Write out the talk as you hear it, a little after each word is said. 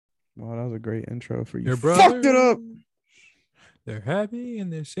Oh, that was a great intro for you. Your Fucked it up. They're happy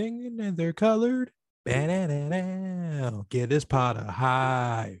and they're singing and they're colored. Ba-da-da-da. Give this pot a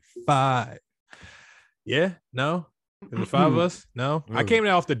high five. Yeah, no. There's 5 of us. No, I came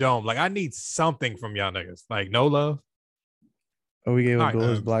off the dome. Like I need something from y'all niggas. Like no love. Oh, we gave All Abdul right,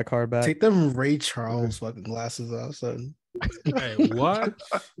 his black card back. Take them Ray Charles fucking glasses off, son. Hey, watch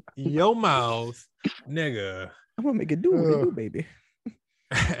your mouth, nigga. I'm gonna make it do what it do, baby.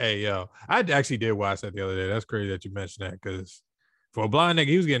 Hey, yo, I actually did watch that the other day. That's crazy that you mentioned that because for a blind nigga,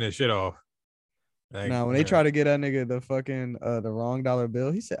 he was getting his shit off. Like, Now, when they try to get that nigga the fucking the wrong dollar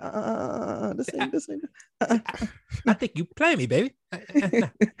bill, he said, this ain't. I think you play me, baby. I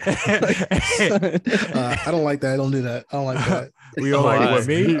don't like that. I don't do that. I don't like that. We all like what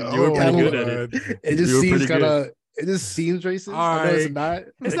me? You were pretty good at it. It just seems kind of. It just seems racist. I know it's not.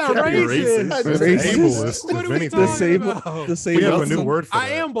 It's not racist. It's ableist. What are we Disabled. talking about? We have a new word for I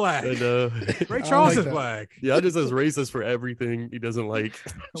that. am black. And, Ray Charles is that. black. yeah, just as racist for everything he doesn't like.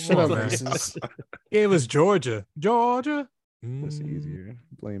 Shut on, up, man. racist. It was Georgia. Georgia. It's easier.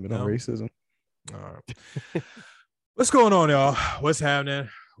 Blame it No. on racism. All right. What's going on, y'all? What's happening?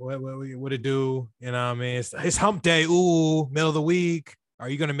 What it do? You know what I mean? It's hump day. Ooh, middle of the week. Are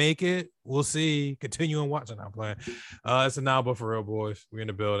you gonna make it? We'll see. Continuing watching. I'm playing. It's a now, but for real, boys. We're in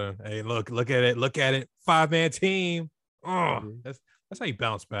the building. Hey, look at it. Look at it. 5-man team. Oh, that's how you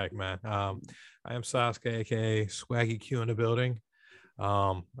bounce back, man. I am Sasuke, aka Swaggy Q in the building.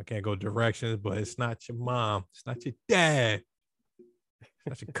 I can't go directions, but it's not your mom. It's not your dad. It's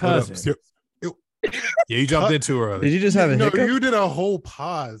not your cousin. Yeah, you jumped in too early. Did you just have a hiccup? You did a whole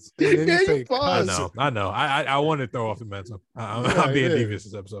pause. And then Yeah, you say you paused. I know. I wanted to throw off the mental. I'm being devious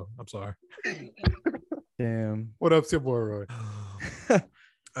this episode. I'm sorry. Damn. What up, your boy Roy?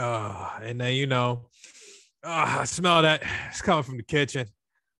 And then I smell that. It's coming from the kitchen.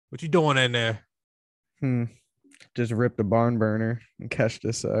 What you doing in there? Just rip the barn burner and catch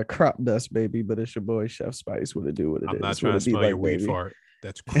this crop dust, baby. But it's your boy Chef Spice. What it do? What it I'm is? not What trying to it be smell like, your weed baby? fart.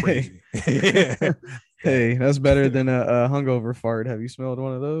 That's crazy. Hey, that's better than a hungover fart. Have you smelled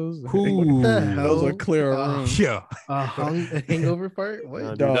one of those? Ooh. Those will clear a room. Yeah. A hangover part? What? Nah,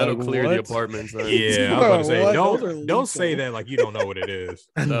 dude, Dog, that'll clear what? the apartment. Son. Yeah, I was about to say, What? Those are don't say lethal. that like you don't know what it is.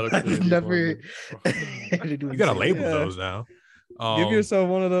 That'll clear I've the never. apartment. You gotta label Yeah. those now. Give yourself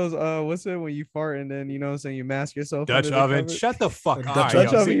one of those. What's it when you fart and then you know what I'm saying, you mask yourself? Dutch under the oven. cupboard? Shut the fuck up. Dutch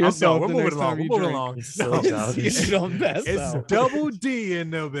oven No, yourself we're the moving next along. time you We're moving drink. along. It's so No. childish. You don't mess It's up. Double D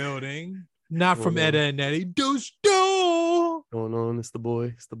in the building. Not from Well, Edda and Eddie. Douche do. Going on? It's the boy.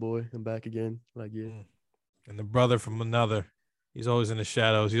 It's the boy. I'm back again. Like yeah. And the brother from another. He's always in the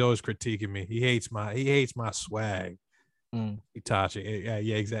shadows. He's always critiquing me. He hates my swag. Itachi.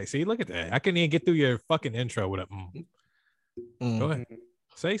 Yeah, exactly. See, look at that. I couldn't even get through your fucking intro with a Go ahead.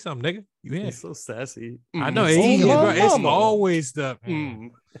 Say something, nigga. You in? He's so sassy. I know. Oh, It's mama. always the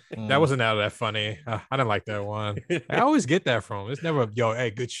Mm. that wasn't out of that funny. I didn't like that one. I always get that from. It's never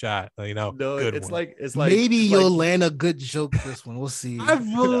hey, good shot. No, good it's one. like Maybe it's you'll like, land a good joke this one. We'll see. I've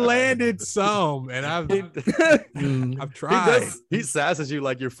landed some, and I've Mm. he tried. does. He sasses you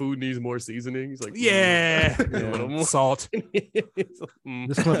like your food needs more seasoning. He's like, Yeah, a little more. salt. It's like,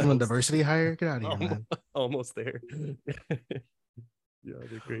 This one from a diversity hire. Get out of here, man. almost there. Yeah,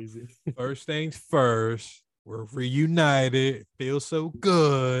 they're crazy. First things first. We're reunited. Feels so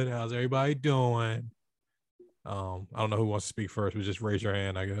good. How's everybody doing? I don't know who wants to speak first, but just raise your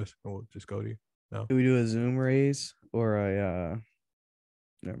hand, I guess. And we'll just go to you. Do we do a Zoom raise or a?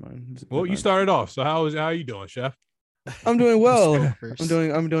 Never mind. Well, you started off. So how are you doing, Chef? I'm doing well. First. I'm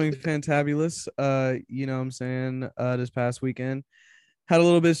doing fantabulous. You know what I'm saying? This past weekend had a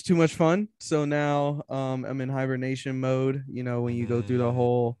little bit too much fun. So now I'm in hibernation mode, you know, when you go through the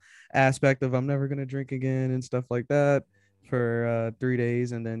whole aspect of I'm never gonna drink again and stuff like that for 3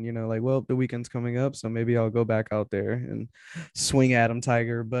 days, and then well, the weekend's coming up, so maybe I'll go back out there and swing at 'em,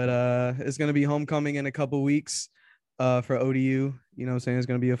 Tiger. But it's gonna be homecoming in a couple weeks for ODU. You know what I'm saying? It's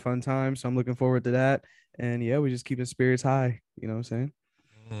gonna be a fun time, so I'm looking forward to that. And yeah, we just keep the spirits high. You know what I'm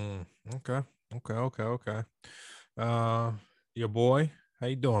saying? Okay. Your boy, how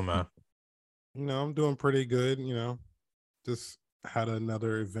you doing, man? I'm doing pretty good. Just had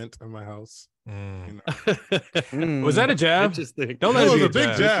another event in my house. Was that a jab? Interesting. Don't It let was it a be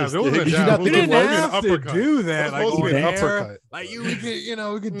big jab. It was a Did you jab. not It was think You it didn't supposed to be an have to uppercut. do that. It Like was supposed to be on an air. uppercut. Like we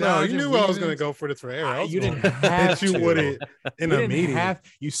could No, dodge you and knew I was weave going it. to go for this for air. I was You gonna didn't have hit you to. with it in You a didn't meeting. have.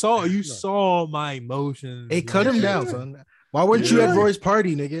 You saw my emotions. Hey, cut him down, son. Why weren't you at Roy's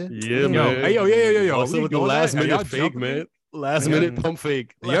party, nigga? Yeah, Yo, man. hey, yo. Also We with the doing last that? Are y'all minute fake, jumping me? man. Last Yeah. minute pump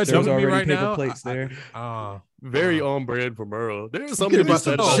fake. Y'all There's jumping me already right paper now. plates there. Very on brand for Merle. There's something Could've to be brought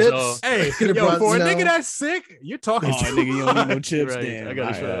some said about chips. y'all. Hey, Could've yo, brought, for a you nigga know- that's sick, you're talking. Oh, nigga, you don't need no chips, Right, damn. I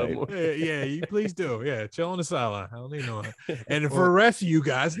gotta shut up more. Yeah, you please do. Yeah, chill on the sideline. I don't need no. And for the rest of you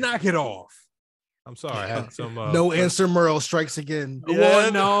guys, knock it off. I'm sorry, I had some. No answer. Merle strikes again.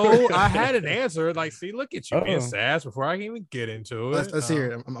 Well, no, I had an answer. Like, see, look at you being Oh. sass before I can even get into it. Let's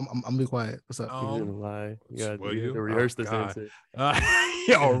hear it. I'm be quiet. What's up? You're gonna lie. You will gotta you? rehearse Oh, this God. answer.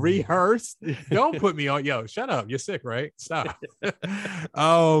 Yo, rehearse. Don't put me on. Yo, shut up. You're sick, right? Stop.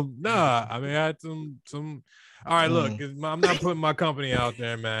 Nah. I mean, I had some. All right, look, I'm not putting my company out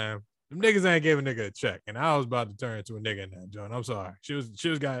there, man. Them niggas ain't giving nigga a check, and I was about to turn into a nigga in that joint. I'm sorry. She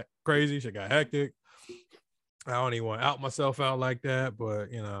was got crazy. She got hectic. I don't even want to out myself out like that,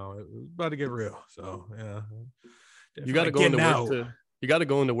 but you know, it was about to get real. So yeah, You gotta go into work you gotta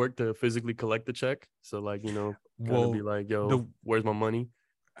go into work to physically collect the check. So like, you know, be like, yo, where's my money?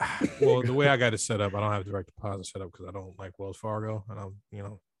 Well, the way I got it set up, I don't have direct deposit set up because I don't like Wells Fargo, and I'm, you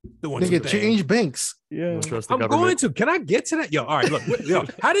know, doing Nigga, some change things. banks. Yeah. Don't trust the I'm government. going to. Can I get to that? Yo, all right, look, yo,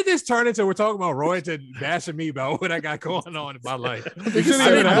 how did this turn into we're talking about Roy to bashing me about what I got going on in my life? They just I said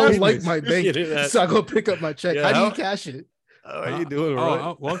didn't I don't believe like this. my bank, You did that. so I go pick up my check. Yeah, How do you how- cash it? How are you doing, Oh,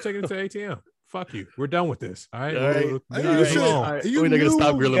 Roy? well, I'm taking it to ATM. Fuck you. We're done with this. All right. All right. Leave I this should- alone. All right, You we're not gonna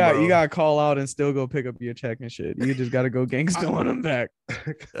stop knew- grilling, You bro. gotta call out and still go pick up your check and shit. You just gotta go gangsta on them back.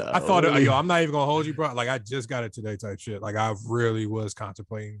 I thought, yo, I'm not even gonna hold you, bro. Like, I just got it today, type shit. Like, I really was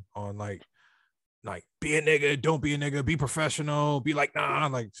contemplating on like be a nigga, don't be a nigga, be professional, be like, nah.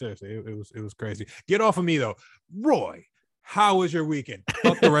 Like, seriously, it was crazy. Get off of me though, Roy. How was your weekend?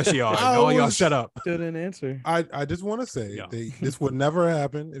 Fuck the rest of y'all. All y'all shut up. Still didn't answer. I just want to say Yeah. this would never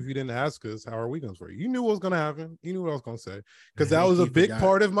happen if you didn't ask us how our weekends were. You knew what was going to happen. You knew what I was going to say because that was a He big forgot.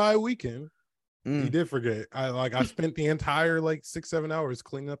 part of my weekend. You Mm. did forget. I spent the entire like 6-7 hours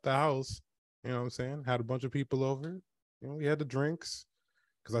cleaning up the house. You know what I'm saying? Had a bunch of people over. You know, we had the drinks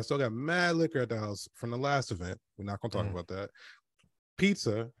because I still got mad liquor at the house from the last event. We're not gonna talk about that.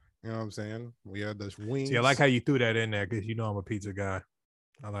 Pizza. You know what I'm saying? We had the wings. See, I like how you threw that in there because you know I'm a pizza guy.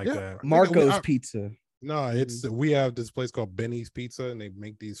 I like Yeah. that. Marco's Pizza. No, it's we have this place called Benny's Pizza, and they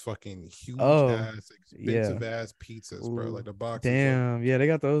make these fucking huge Oh, ass, expensive ass pizzas, bro. Ooh, Like the box. is like- Damn. Yeah, they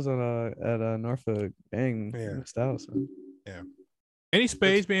got those at Norfolk. Dang. Yeah. Missed out. Son. Any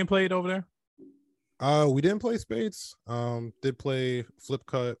spades being played over there? We didn't play spades. Did play flip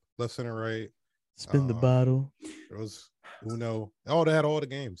cut, left, center, right. Spin the bottle. It was Uno. Oh, they had all the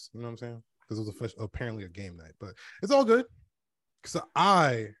games. You know what I'm saying? Because it was apparently a game night, but it's all good. Because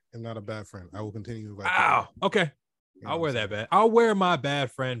I am not a bad friend. I will continue to invite people. Wow. Okay. You know I'll what wear I'm that saying? badge. I'll wear my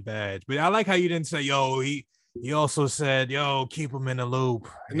bad friend badge. But I like how you didn't say, yo, he also said, yo, keep him in the loop.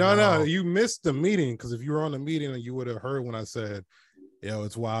 No, know? you missed the meeting because if you were on the meeting, you would have heard when I said, yo,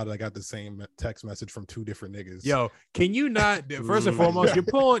 it's wild. I got the same text message from 2 different niggas. Yo, can you not? First and foremost, you're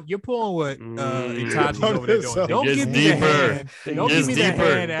pulling what Itachi's over there doing. Don't It give gets me the deeper. hand. It Don't give gets me the deeper.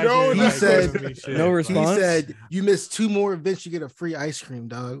 hand. As No, you're, he like, said giving me shit. no He response. said you missed 2 more events, you get a free ice cream,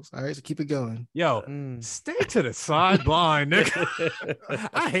 dogs. All right, so keep it going. Yo, Mm. stay to the sideline, nigga.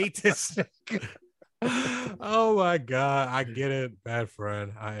 I hate this. Nigga. Oh my god, I get it, bad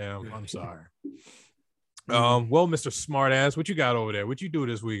friend. I'm sorry. Well, Mr. Smartass, what you got over there? What you do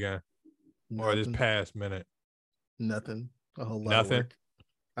this weekend or this Nothing. past minute? Nothing. A whole lot Nothing? of work.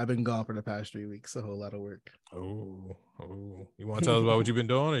 I've been gone for the past 3 weeks. A whole lot of work. Oh, you want to tell us about what you've been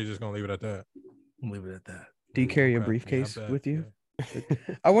doing, or you just gonna leave it at that? Leave it at that. Do you carry a Okay, briefcase not bad, with you? yeah.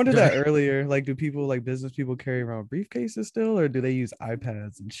 I wondered that earlier. Like, do people like business people carry around briefcases still, or do they use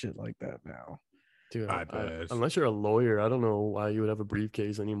iPads and shit like that now? Dude, iPads. unless you're a lawyer, I don't know why you would have a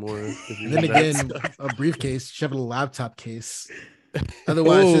briefcase anymore. If you And then do that again, stuff. a briefcase, you should have a laptop case.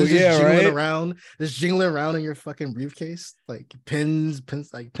 Otherwise, Ooh, it's just yeah, jingling right? around. Just jingling around in your fucking briefcase. Like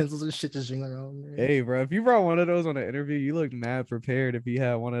like pencils and shit just jingling around. There. Hey, bro, if you brought one of those on an interview, you look mad prepared. If you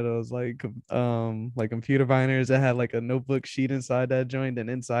had one of those like computer binders that had like a notebook sheet inside that joint, and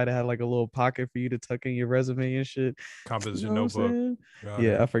inside it had like a little pocket for you to tuck in your resume and shit. Composition You know what I'm notebook. saying? Got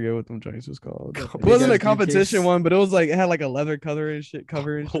Yeah, it. I forget what them joints was called. It Big wasn't a ass competition briefcase. one, but it was like it had like a leather cover and shit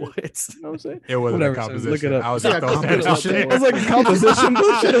cover and shit. What? You know what I'm saying? It wasn't Whatever, a son, composition. look it up. I was It's just not a throwing that out competition. there. It was like a composition,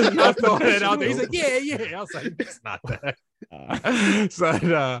 but shit is I not was throwing it out there. He's competition. like, yeah. I was like, it's not that. So,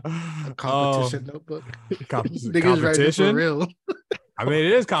 A competition notebook. Niggas writing for competition. real. I mean,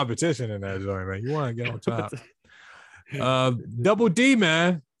 it is competition in that joint, man. You want to get on top. Double D,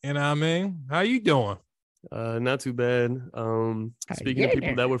 man. You know what I mean? How you doing? Not too bad. Speaking of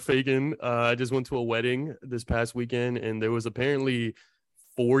people that were faking, I just went to a wedding this past weekend, and there was apparently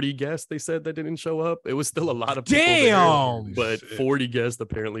 40 guests they said that didn't show up. It was still a lot of people damn there, but 40 guests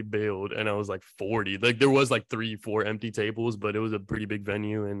apparently bailed, and I was like 40. Like there was like 3-4 empty tables, but it was a pretty big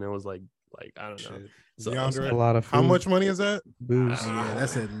venue, and it was like I don't know. So DeAndre, a lot of food. How much money is that? Booze. Yeah,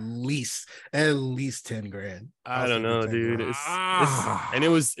 that's at least $10,000. I don't know, dude. And it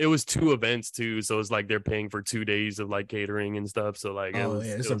was 2 events too, so it's like they're paying for 2 days of like catering and stuff. So like,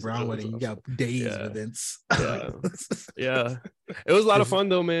 it's a brown wedding. You got days of events. Yeah, it was a lot of fun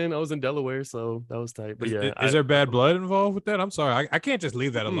though, man. I was in Delaware, so that was tight. But yeah, is there bad blood involved with that? I'm sorry, I can't just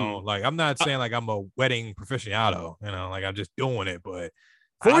leave that alone. Like I'm not saying like I'm a wedding aficionado, like I'm just doing it, but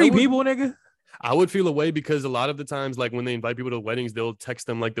 40 people, nigga. I would feel away because a lot of the times, like when they invite people to weddings, they'll text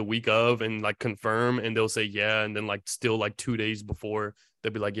them like the week of and like confirm, and they'll say yeah, and then like still like 2 days before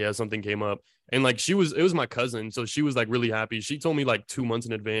they'll be like, yeah, something came up. And like it was my cousin, so she was like really happy. She told me like 2 months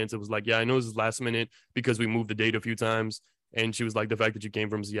in advance. It was like, yeah, I know this is last minute because we moved the date a few times, and she was like, the fact that you came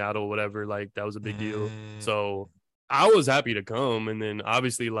from Seattle, whatever, like that was a big deal. So I was happy to come, and then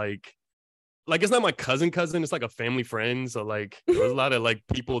obviously like it's not my cousin, it's like a family friend. So like there was a lot of like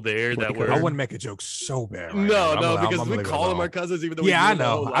people there that were. I wouldn't make a joke so bad. Right no, because we call them our cousins, even though I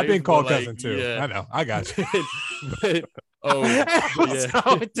know. I've been called cousin too. Yeah. I know. I got you. but,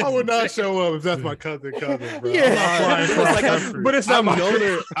 I would not show up if that's my cousin, bro. Yeah, but it's not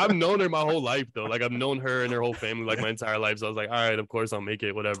I've known her my whole life though. Like I've known her and her whole family like my entire life. So I was like, all right, of course I'll make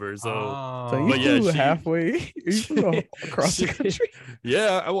it, whatever. So you flew halfway. You flew across the country.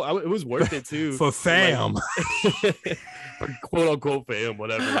 Yeah, it was worth it too for fam. Quote unquote fam,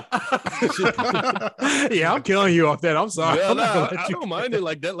 whatever. Yeah, I'm killing you off that. I'm sorry. Yeah, I don't mind it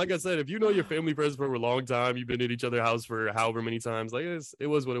like that. Like I said, if you know your family friends for a long time, you've been at each other's house for however many times, like it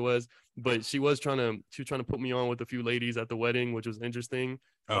was what it was. But she was trying to put me on with a few ladies at the wedding, which was interesting.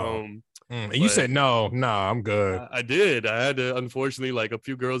 You said no, I'm good. I did. I had to, unfortunately, like a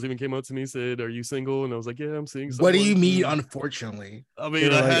few girls even came up to me and said, "Are you single?" And I was like, "Yeah, I'm seeing someone." What do you mean, unfortunately? I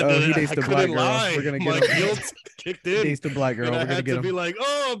mean, I had to. He dates the black girl. We're gonna get my guilt kicked in. Dates the black girl. We're gonna get him. Be like,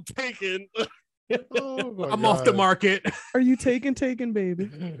 "Oh, I'm taken." I'm off the market. Are you taken, baby?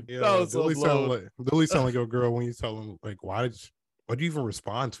 Yeah, Billy sound like a girl when you tell him like, why do you even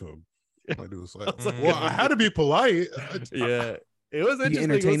respond to him? Like, dude was like, well, I had to be polite. Yeah. It was interesting.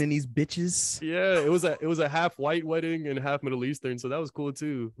 Entertaining these bitches. Yeah, it was a half white wedding and half Middle Eastern, so that was cool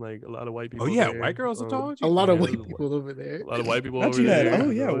too. Like a lot of white people. Oh yeah, there. white girls are talking. A lot of white people over there. A lot of white people over there. Oh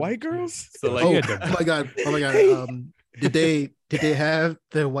yeah, white girls. So like, oh my god. Did they have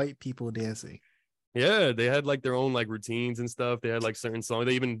the white people dancing? Yeah, they had like their own like routines and stuff. They had like certain songs.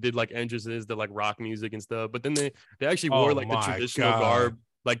 They even did like entrances that like rock music and stuff. But then they actually wore like the traditional garb.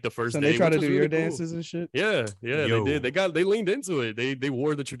 Like the first day, they try to do your dances and shit. Yeah, they did. They leaned into it. They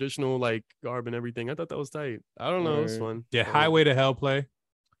wore the traditional like garb and everything. I thought that was tight. I don't know. It was fun. Did Highway to Hell play?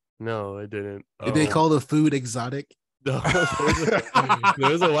 No, it didn't. Did they call the food exotic? No, there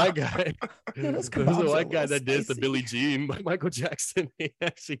was a white guy. There was a white guy that did the Billie Jean by Michael Jackson. He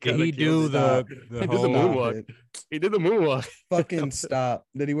actually did he do the moonwalk? He did the moonwalk. Fucking stop.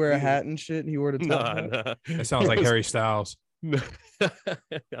 Did he wear a hat and shit? He wore the top hat? Nah. That sounds like Harry Styles. No. I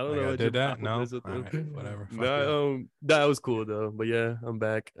don't know. Did that? No. Right, whatever. No, that was cool though. But yeah, I'm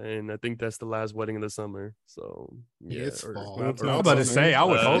back, and I think that's the last wedding of the summer. So yeah, it's fall. I'm about to say, I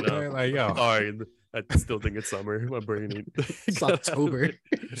would hope like yo. All right. I still think it's summer. My brain it's October.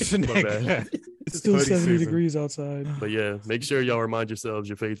 My bad. It's still 70 degrees outside. But yeah, make sure y'all remind yourselves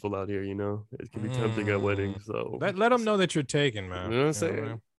you're faithful out here. You know, it can be tempting at weddings. So let them know that you're taken, man. You know what I'm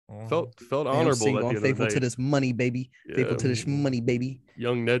saying? Felt honorable. I'm faithful to this money, baby. Yeah. Faithful to this money, baby.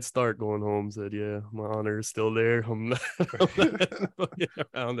 Young Ned Stark going home said, "Yeah, my honor is still there. I'm not fucking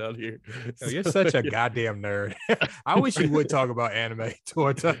around out here." Yo, you're such a goddamn nerd. I wish you would talk about anime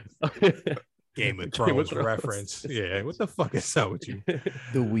towards us. Game of Thrones reference. Yeah, what the fuck is up with you?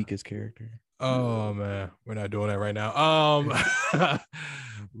 The weakest character. Oh man, we're not doing that right now.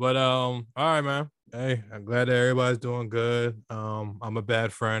 But all right, man. Hey, I'm glad that everybody's doing good. I'm a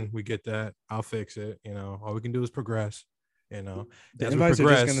bad friend. We get that. I'll fix it. You know, all we can do is progress. You know, the invites are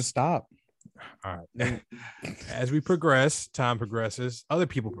just gonna stop. All right. As we progress, time progresses. Other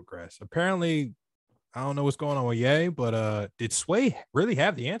people progress. Apparently, I don't know what's going on with Ye, but did Sway really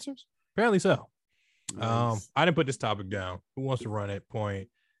have the answers? Apparently so. Nice. I didn't put this topic down. Who wants to run it? Point.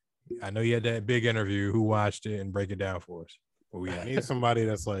 I know you had that big interview. Who watched it and break it down for us? I need somebody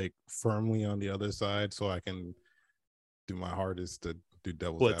that's like firmly on the other side so I can do my hardest to do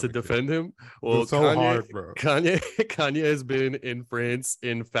devil's What, to advocate. defend him? Well, so Kanye, hard, bro. Kanye has been in France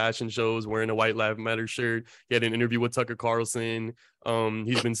in fashion shows wearing a White Lives Matter shirt. He had an interview with Tucker Carlson.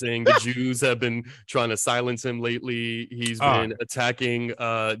 He's been saying the Jews have been trying to silence him lately. He's been attacking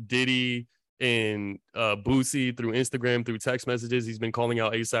Diddy and Boosie through Instagram, through text messages. He's been calling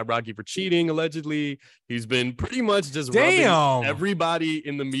out A$AP Rocky for cheating, allegedly. He's been pretty much just rubbing everybody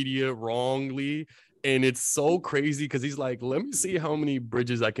in the media wrongly. And it's so crazy because he's like, let me see how many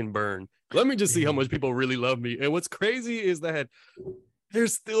bridges I can burn. Let me just see how much people really love me. And what's crazy is that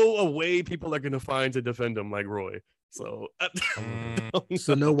there's still a way people are going to find to defend him, like Roy. So,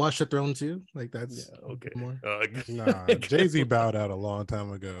 so no Watch the Throne too? Like that's okay. More? Nah, Jay-Z bowed out a long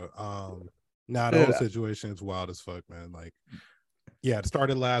time ago. The whole situation is wild as fuck, man. Like, yeah, it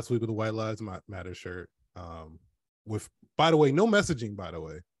started last week with the White Lives Matter shirt. With, by the way, no messaging, by the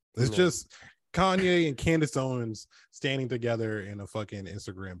way. It's just Kanye and Candace Owens standing together in a fucking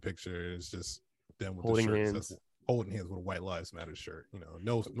Instagram picture. It's just them with holding the shirts hands. Holding hands with a White Lives Matter shirt. You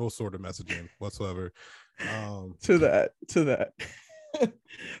know, no sort of messaging whatsoever. To that.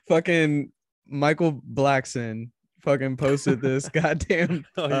 Fucking Michael Blackson fucking posted this goddamn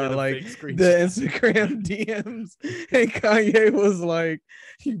like the Instagram DMs, and Kanye was like,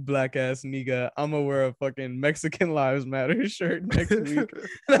 "You black ass nigga, I'm gonna wear a fucking Mexican Lives Matter shirt next week."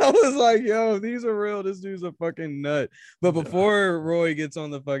 And I was like, "Yo, these are real. This dude's a fucking nut." But before Roy gets on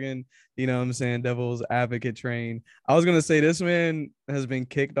the fucking, you know what I'm saying, devil's advocate train, I was gonna say this man has been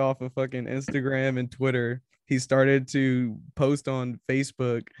kicked off of fucking Instagram and Twitter. He started to post on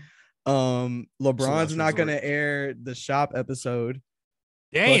Facebook. LeBron's not gonna air the Shop episode.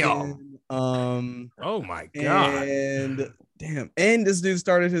 Damn. Fucking, oh my god. And this dude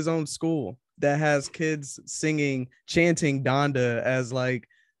started his own school that has kids chanting Donda as like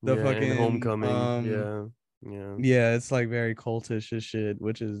the fucking homecoming. Yeah, it's like very cultish as shit,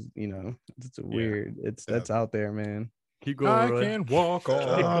 which is, you know, it's weird. That's out there, man. Keep going. I can walk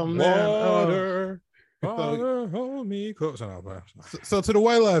on water. So to the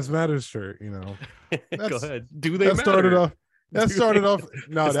White Lives Matter shirt, you know, go ahead. Do they that matter? started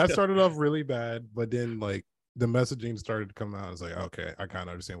off really bad, but then like the messaging started to come out. It's like, okay, I kind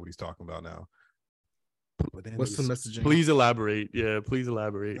of understand what he's talking about now. But then what's the messaging? Please elaborate. Yeah, please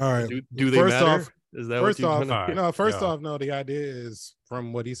elaborate. All right. Do they matter? Is that first what off, no, the idea is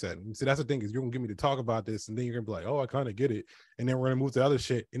from what he said. See, that's the thing, is you're gonna get me to talk about this, and then you're gonna be like, oh, I kind of get it. And then we're gonna move to other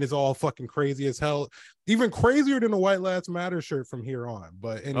shit, and it's all fucking crazy as hell. Even crazier than the White Lives Matter shirt from here on.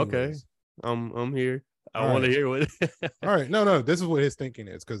 But anyways. Okay. I'm here. I want to hear what all right. No, this is what his thinking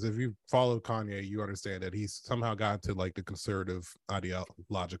is, because if you follow Kanye, you understand that he's somehow got to like the conservative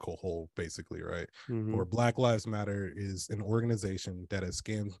ideological hole, basically, right? Mm-hmm. Where Black Lives Matter is an organization that has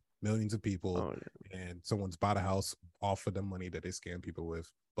scammed millions of people, and someone's bought a house off of the money that they scam people with,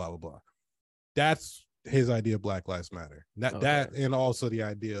 blah blah blah. That's his idea of Black Lives Matter. That and also the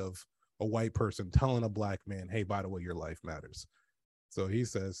idea of a white person telling a black man, hey, by the way, your life matters. So he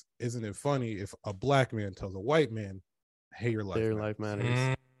says, isn't it funny if a black man tells a white man, hey, your life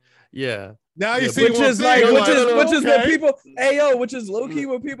matters? Yeah. Now you see, which is what people, which is low key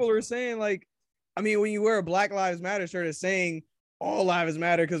what people are saying. Like, I mean, when you wear a Black Lives Matter shirt, it's saying all lives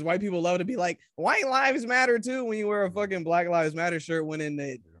matter, because white people love to be like, white lives matter too. When you wear a fucking Black Lives Matter shirt, when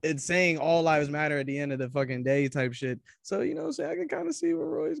it's saying all lives matter at the end of the fucking day type shit. So, you know what I'm saying? I can kind of see where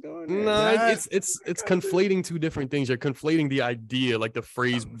Roy's going. No, it's conflating two different things. You're conflating the idea, like the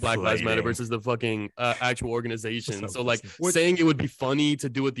phrase Black Lives Matter versus the fucking actual organization. So like saying it would be funny to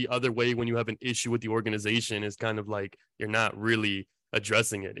do it the other way when you have an issue with the organization is kind of like, you're not really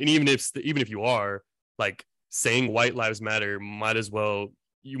addressing it. And even if you are, like, saying white lives matter, you might as well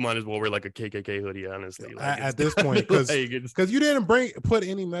wear like a KKK hoodie, honestly. Like, at this point, because you didn't put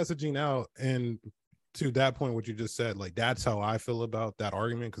any messaging out, and to that point, what you just said, like, that's how I feel about that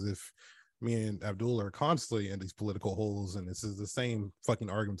argument. Because if me and Abdul are constantly in these political holes, and this is the same fucking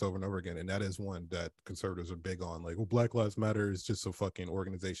arguments over and over again, and that is one that conservatives are big on. Like, well, Black Lives Matter is just a fucking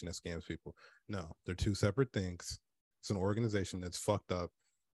organization that scams people. No, they're two separate things. It's an organization that's fucked up,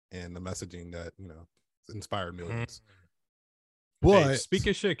 and the messaging that, you know, inspired millions. But hey, speak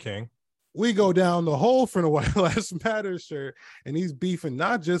your shit, King. We go down the hole for the White Lives Matter shirt, and he's beefing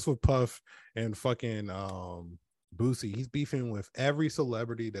not just with Puff and fucking Boosie. He's beefing with every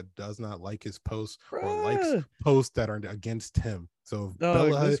celebrity that does not like his posts or likes posts that are against him. So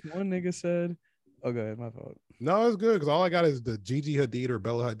this one nigga said, "Oh, go ahead, my fault." No, it's good, because all I got is the Gigi Hadid or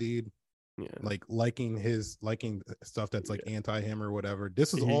Bella Hadid. Yeah. Like liking stuff that's like anti him or whatever.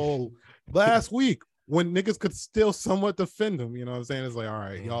 This is all last week. when niggas could still somewhat defend him. You know what I'm saying? It's like, all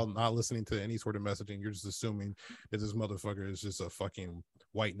right, y'all not listening to any sort of messaging. You're just assuming that this motherfucker is just a fucking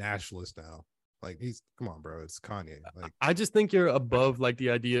white nationalist now. Like come on, bro. It's Kanye. Like I just think you're above like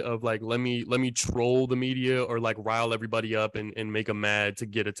the idea of like let me troll the media or like rile everybody up and make them mad to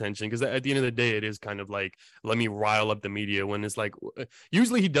get attention, because at the end of the day it is kind of like let me rile up the media, when it's like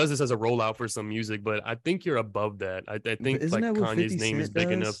usually he does this as a rollout for some music, but I think you're above that. I think isn't like that what Kanye's 50 name is Cent big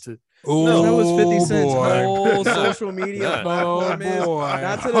does? enough to No, that was 50 Cent's boy. whole social media Nah. platform is. boy.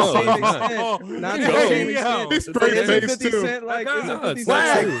 Not to the Oh, same nah. extent. Not to Yo, the same yo, extent. he's But straight isn't face 50 too. Cent like, Nah, isn't 50 it's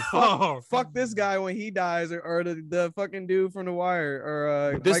Cent not like, Oh, fuck this guy when he dies, or the fucking dude from The Wire,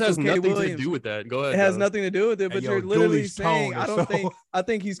 or But this Michael has K. nothing Williams. to do with that. Go ahead. It has Doug. nothing to do with it, Hey, but yo, you're literally Julie's saying tone I is don't so- think I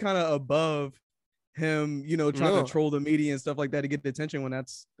think he's kind of above him, trying No. to troll the media and stuff like that to get the attention when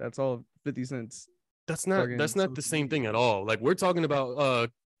that's all 50 Cent's. That's not fucking the social same thing media. at all. Like we're talking about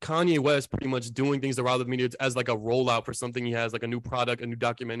Kanye West pretty much doing things to rile the media as like a rollout for something he has, like a new product, a new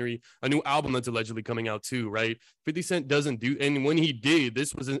documentary, a new album that's allegedly coming out too, right? 50 Cent doesn't do, and when he did,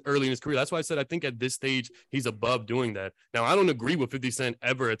 this was early in his career. That's why I said I think at this stage he's above doing that. Now I don't agree with 50 Cent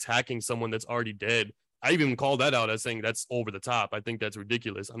ever attacking someone that's already dead. I even call that out as saying that's over the top. I think that's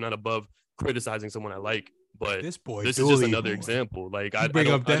ridiculous. I'm not above criticizing someone I like, but this boy. this is just Dooley, another boy. example. Like You I bring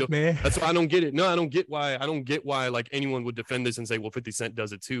don't, up that man. that's why I don't get it. No, I don't get why like anyone would defend this and say, well, 50 Cent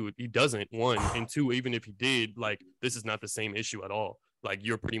does it too. He doesn't, one. And two, even if he did, like this is not the same issue at all. Like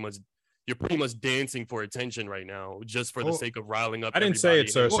you're pretty much dancing for attention right now, just for the Oh, sake of riling up. I didn't say it,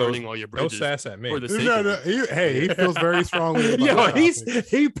 everybody sir. and So burning all your no bridges sass at me. for the sake No, of no, it. he feels very strongly about Yo, this topic.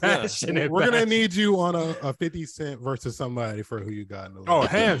 he passionate. We're gonna passionate. need you on a 50 Cent versus somebody for who you got in the Oh, league.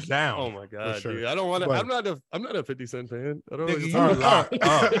 hands down. Oh my god, sure. dude! I don't want to. But- I'm not a 50 Cent fan. I don't know. Nigga, what you you're locked talking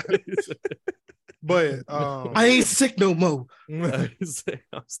up. about. But I ain't sick no more.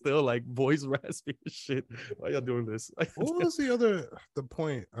 I'm still like voice raspy as shit. Why y'all doing this? what was the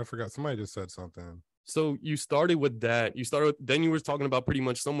point? I forgot. Somebody just said something. So you started with that. Then you were talking about pretty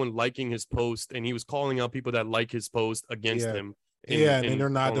much someone liking his post, and he was calling out people that like his post against Yeah. him. And then they're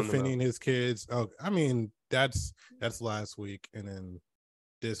not calling them out. defending his kids. Oh, I mean, that's last week, and then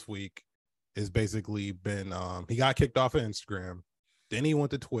this week has basically been he got kicked off of Instagram, then he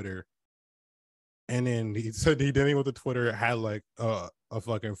went to Twitter, and then he said then he went to Twitter, it had like a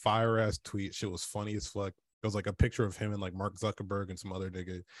fucking fire ass tweet. Shit was funny as fuck. It was like a picture of him and like Mark Zuckerberg and some other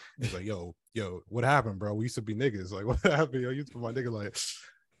nigga. He's like, yo, what happened, bro? We used to be niggas. Like, what happened? Yo, you used to be my nigga. Like,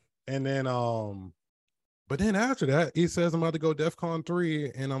 and then but then after that, he says I'm about to go DEFCON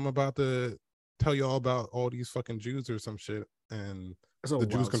 3 and I'm about to tell y'all about all these fucking Jews or some shit. And That's a the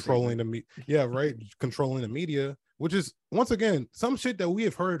Jews wild controlling statement. the media. Yeah, right. Controlling the media, which is once again some shit that we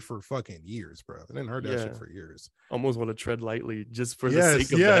have heard for fucking years, bro. I didn't heard that Yeah. shit for years. Almost want to tread lightly just for the Yes,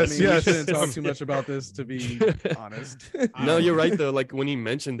 sake of yes, that. I mean, yes. we shouldn't talk too much about this, to be honest. No, you're right though. Like when he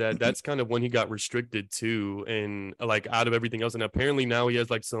mentioned that, that's kind of when he got restricted too, and like out of everything else. And apparently now he has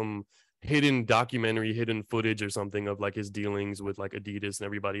like some hidden footage or something of like his dealings with like Adidas and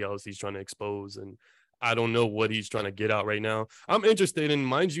everybody else he's trying to expose. And I don't know what he's trying to get out right now. I'm interested, and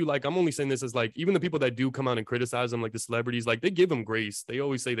mind you, like I'm only saying this as like even the people that do come out and criticize him, like the celebrities, like they give him grace. They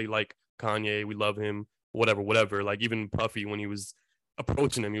always say they like Kanye, we love him, whatever. Like even Puffy, when he was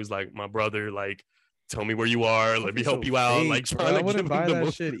approaching him, he was like, my brother, like tell me where you are, let me help you out. Like Bro, trying I to wouldn't give him buy the that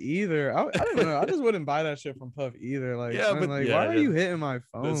most. shit either. I don't know. I just wouldn't buy that shit from Puff either. Like, Yeah, I'm but like, yeah, why are yeah. you hitting my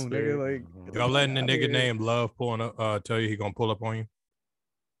phone, That's fair. nigga? Like, Y'all letting the outta nigga here. named Love pulling up, tell you he gonna pull up on you?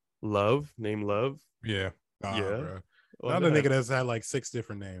 Name Love. Yeah. Nah, Yeah. bro. Why Not a not? nigga that's had like 6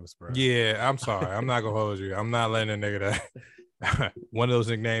 different names, bro. Yeah, I'm sorry. I'm not gonna hold you. I'm not letting a nigga that one of those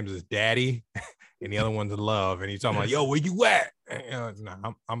nicknames is Daddy and the other one's Love. And he's talking about, yo, where you at?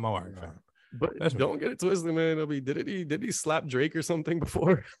 Nah, I'm all right, fam. But That's me. don't get it twisted, man. I mean, did he slap Drake or something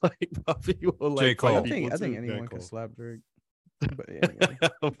before? Like Puffy will J. like Cole. I fight think people too. anyone can Cole. slap Drake. But anyway.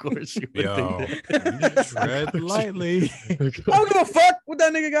 Of course you would Yo, think that. tread lightly. I don't give a fuck what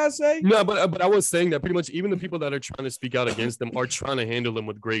that nigga gotta say. No, but I was saying that pretty much even the people that are trying to speak out against them are trying to handle him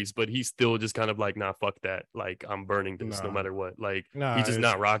with grace, but he's still just kind of like, nah, fuck that. Like I'm burning this no Nah. matter what. Like Nah, he's just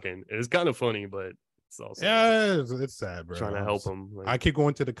it's- not rocking. It's kind of funny, but it's also Yeah, it's sad, bro. trying to I'm help just- him. Like, I keep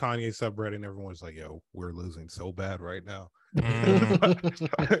going to the Kanye subreddit and everyone's like, yo, we're losing so bad right now.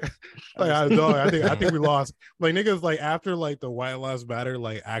 Mm. Like I think we lost. Like niggas like after like the White Lives Matter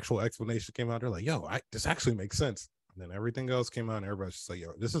like actual explanation came out, they're like, yo, this actually makes sense. And then everything else came out and everybody's just like,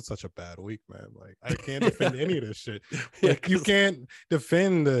 yo, this is such a bad week, man. Like I can't defend any of this shit. Yeah, Like you 'cause- can't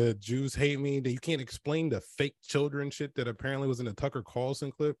defend the Jews hate me. That you can't explain the fake children shit that apparently was in the Tucker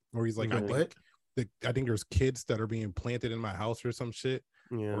Carlson clip where he's like, What? I think there's kids that are being planted in my house or some shit.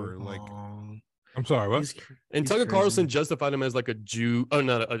 yeah. Or like I'm sorry, what? And He's Tucker crazy. Carlson justified him as like a Jew, oh,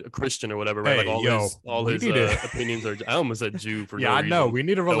 not a Christian or whatever, right? Hey, Like all yo, all we his need to- opinions are. I almost said Jew for Yeah, no I know. reason. We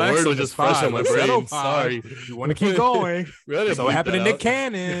need to The relax. word on was this just fresh pod. on my Let's settle, brain. pod. Sorry. You want to keep going? We had to So bleep what happened to that Nick out.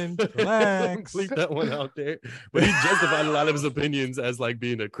 Cannon? Relax. Bleep that one out there. But he justified a lot of his opinions as like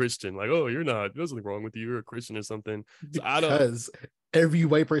being a Christian. Like, oh, you're not. There's nothing wrong with you. You're a Christian or something. So I don't. Because every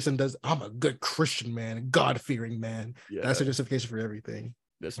white person does. I'm a good Christian man, God fearing man. Yeah, That's their justification for everything.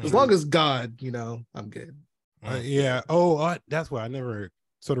 that's As true. long as God, I'm good. Yeah. That's why I never.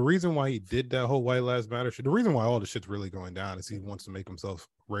 So the reason why he did that whole White Lives Matter shit, the reason why all the shit's really going down is he wants to make himself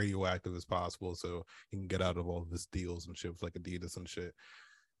radioactive as possible so he can get out of all of his deals and shit with like Adidas and shit.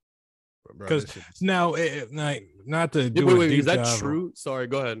 Because now, like, not to Yeah, do wait, a deep is that dive- true? Sorry,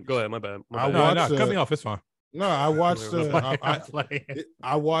 go ahead. My bad. No, bad. cut me off. It's fine. No, I watched. Like,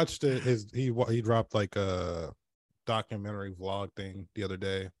 I watched he dropped like a documentary vlog thing the other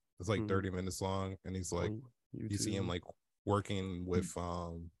day. It's like 30 minutes long, and he's like, you see him like working with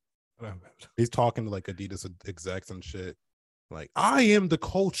he's talking to like Adidas execs and shit. Like, I am the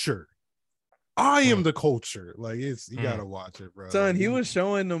culture. I am the culture. Like, it's you gotta watch it, bro. Son, Like, he was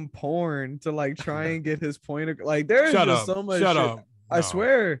showing them porn to like try and get his point. Like, there is Shut just up. so much Shut shit. up. I No.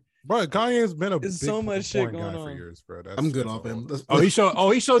 swear. Bro, Kanye's been a There's big so much shit porn going guy for on. years, bro. I'm good that's off him. all.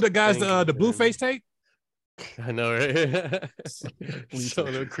 He showed the guys Thank you, the blue face tape. I know, right?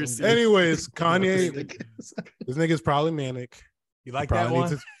 Showing them Chrissy. Anyways, Kanye, this nigga's probably manic. You like He that probably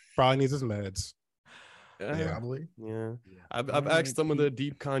one? probably needs his meds. Yeah. Probably. Yeah. I've asked some of the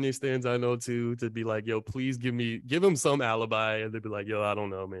deep Kanye stands I know too to be like, yo, please give him some alibi. And they'd be like, yo, I don't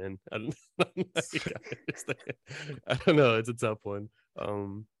know, man. I don't know. It's a tough one.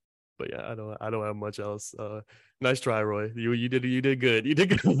 But yeah, I don't have much else. Nice try, Roy. You did good. You did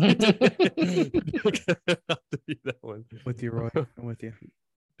good. I'll give you that one. With you, Roy. I'm with you.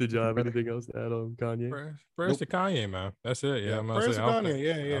 Did y'all have anything else to add on Kanye? Prayers to Kanye, man. That's it. Yeah, I'm gonna prayers say, to Kanye.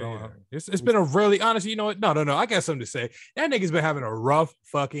 yeah. It's been a really honestly, you know what? No. I got something to say. That nigga's been having a rough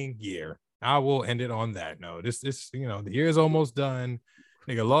fucking year. I will end it on that note. This the year is almost done.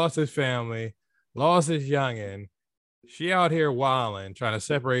 Nigga lost his family, lost his youngin'. She out here wilding, trying to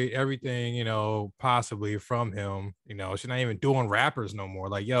separate everything, possibly from him. She's not even doing rappers no more.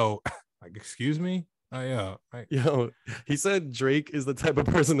 Like, yo, like, excuse me? Oh, yeah. Yo, he said Drake is the type of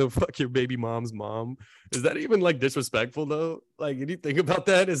person to fuck your baby mom's mom. Is that even like disrespectful though? Like, did you think about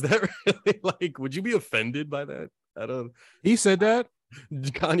that? Is that really like, would you be offended by that? I don't. He said that.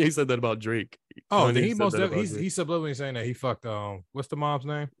 Kanye said that about Drake. Oh, Kanye he said most that about definitely Drake. he's subliminally saying that he fucked what's the mom's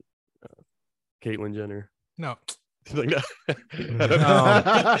name? Caitlyn Jenner. No. Like, no.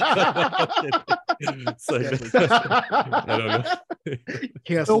 It's like, I don't know.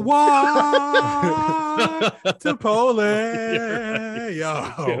 Yes. The walk to Poland.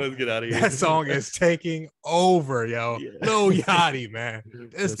 Yeah, Yo, let's get out of here. that song is taking over, yo. Yeah. Lil Yachty, man.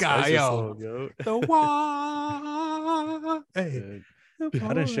 This That's guy, a yo. song, yo. The walk. Hey. Yeah.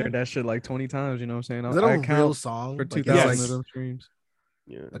 I done shared that shit like 20 times. You know what I'm saying? Is that I a real account song? for Like, 2,000 yes. of them streams.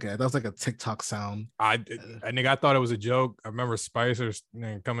 Yeah. Okay, that was like a TikTok sound. I thought it was a joke. I remember Spicer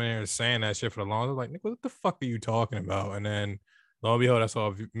coming in and saying that shit for the long. I was like, Nick, what the fuck are you talking about? And then lo and behold, I saw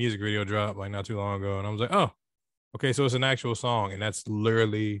a music video drop like not too long ago, and I was like, oh, okay, so it's an actual song, and that's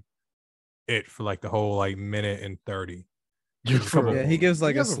literally it for like the whole like minute and 30. Yeah, he gives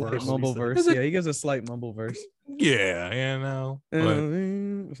like He a has a slight verse. mumble verse. Is it- Yeah, he gives a slight mumble verse. Yeah, But,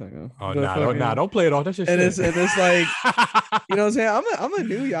 It's like, oh, but fucking- don't play it off. That's just And shit. it's like, you know what I'm saying? I'm a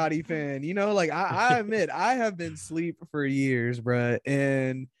new Yachty fan. Like I admit I have been asleep for years, bruh.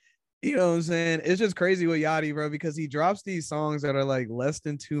 And you know what I'm saying? It's just crazy with Yachty, bro, because he drops these songs that are like less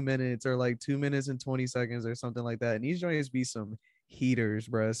than 2 minutes or like 2 minutes and 20 seconds or something like that. And these joints be some heaters,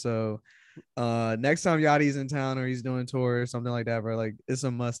 bro. So next time Yachty's in town or he's doing tour or something like that, bro, like it's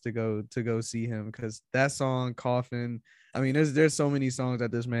a must to go see him, because that song Coffin, I mean, there's so many songs that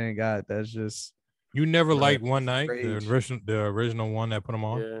this man got that's just You never Right. liked One Night, Rage. the original one that put him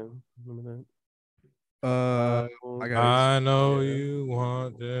on. Yeah. Remember I that? got I know Yeah. you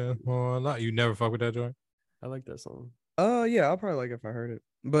want this more. You never fuck with that joint. I like that song. yeah, I'll probably like it if I heard it.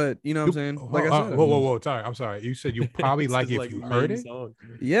 But you know what I'm saying? Like I said, whoa. Sorry, I'm sorry. You said you probably like it It's if you main heard it. song.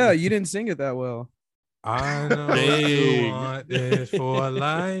 yeah, you didn't sing it that well. I know Dang. you want this for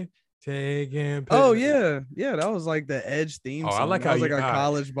life. Taking. Oh yeah, that was like the Edge theme Oh, song. I like that how was like you- a ah.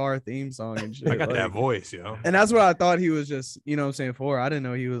 college bar theme song and shit. I got that like- voice, yo. And that's what I thought he was just, you know what I'm saying, for. I didn't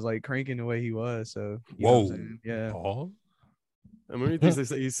know he was like cranking the way he was. So you know what I'm Whoa. saying? Yeah. Paul. I remember things they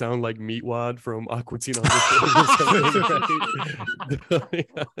say you sound like Meatwad from Aqua Teen Hunger Force.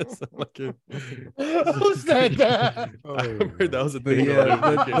 Who said that? I remember that was a But thing. yeah,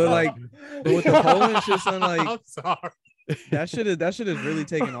 but with the Poland shit, son, like I'm sorry. that shit is really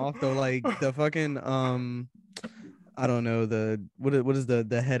taking off though. Like the fucking I don't know what is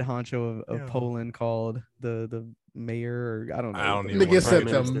the head honcho of Yeah. Poland called the mayor, or I don't know. I don't the even Nigga said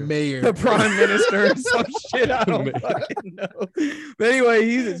Prime the Minister. mayor. the prime minister or some shit. I don't Mayor. fucking know. But anyway,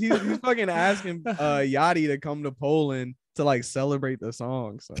 he's fucking asking Yachty to come to Poland to like celebrate the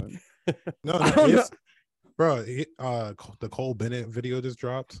song, son. No, I don't know. bro. The Cole Bennett video just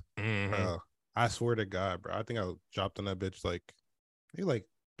dropped. Mhm. I swear to God, bro. I think I dropped on that bitch maybe like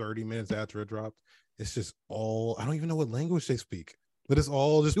 30 minutes after it dropped. It's just all, I don't even know what language they speak, but it's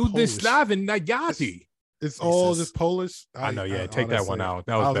all just Dude, this Polish. Slavin Nagyati. It's all Jesus. just Polish. I know, yeah. Take that one honestly, out.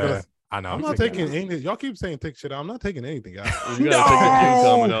 That I was was gonna- bad. I know. I'm not take that taking out. any. Y'all keep saying take shit out. I'm not taking anything out. You gotta take the King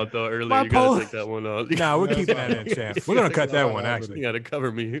No! coming out though earlier. My You gotta Polish- take that one out. Nah, we're That's keeping fine. that in, champ. We're gonna cut that one. You Actually, gotta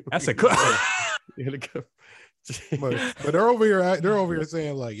cover me. that's a cut. You gotta cover. but they're over here. They're over here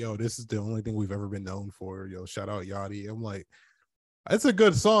saying like, "Yo, this is the only thing we've ever been known for." Yo, shout out Yachty. I'm like, it's a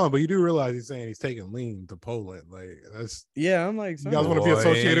good song, but you do realize he's saying he's taking lean to Poland. Like that's Yeah, I'm like, you guys want to be Boy.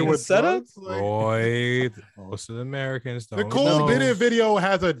 associated with Setup? drugs? Like, Boy, most of the Americans the don't Cole know. Bennett video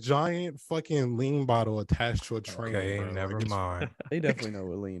has a giant fucking lean bottle attached to a train. Okay, bro. never Like, mind. they definitely know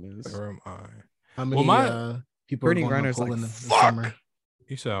what lean is. Never mind. How many my- people are Brittany going to Griner's like, Poland this "Fuck!" summer?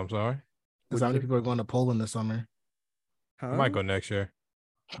 You said I'm sorry. How many people are going to Poland this summer? I Huh? might go next year.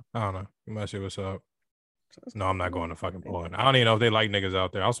 I don't know. You might see what's up. No, I'm not going to fucking Poland. I don't even know if they like niggas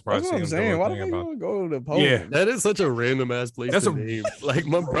out there. I was surprised That's to what see I'm them do saying. a Why the thing fuck you about. want to go to Poland? Yeah. That is such a random ass place That's to a- name. Like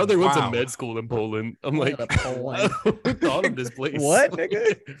my brother went to Wow. med school in Poland. I'm like, to Poland. who thought of this place? What,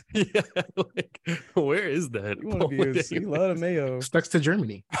 nigga? Yeah, like where is that? You want to be a Poland? sea lot of mayo. Stuck to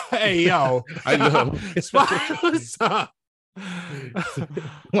Germany. Hey yo, I know. What's up?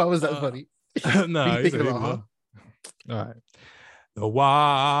 Why was that funny? No, What you he's thinking a- about, All right. The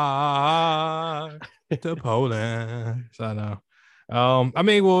why to Poland. So I know. I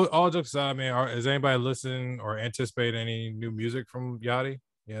mean, well, all jokes aside, I mean, is anybody listening or anticipate any new music from Yachty?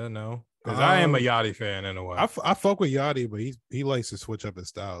 Yeah, no. Because I am a Yachty fan in a way. I fuck with Yachty, but he likes to switch up his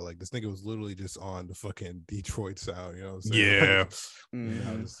style. Like this nigga was literally just on the fucking Detroit sound. You know what I'm saying? Yeah. You know,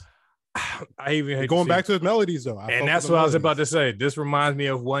 Mhm. it's- I even hate going to back to his melodies though. and that's what I was about to say. This reminds me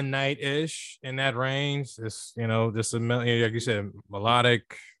of One Night ish in that range. This, just like you said,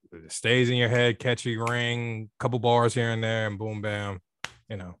 melodic, stays in your head, catchy ring, couple bars here and there, and boom, bam.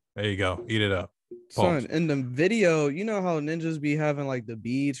 There you go. Eat it up. Pause. Son, in the video, you know how ninjas be having like the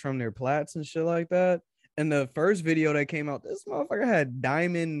beads from their plats and shit like that. And the first video that came out, this motherfucker had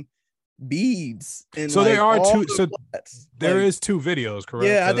diamond beads. And So there are all two. the So plats. there Like, is two videos, correct?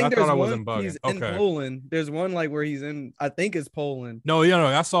 Yeah, I 'Cause think there's thought I one. wasn't bugging. He's in Okay. Poland. There's one like where he's in. I think it's Poland. No,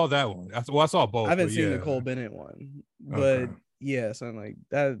 I saw that one. I saw both. I haven't but seen yeah. the Cole Bennett one, but Okay. yeah, son, like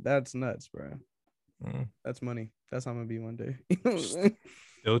that. That's nuts, bro. Mm. That's money. That's how I'm gonna be one day. You know what I'm saying?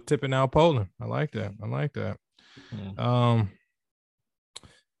 Still tipping out Poland. I like that. I like that. Mm.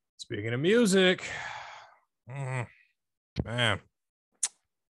 Speaking of music, man,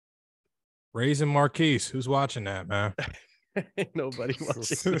 Raising Marquise. Who's watching that, man? Ain't nobody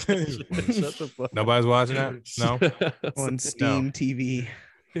watching. that shit. Shut the fuck. Nobody's watching that. No. On Steam TV.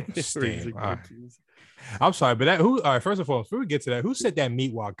 Steam. Raising All right. Marquise. I'm sorry, but all right, first of all, before we get to that, who said that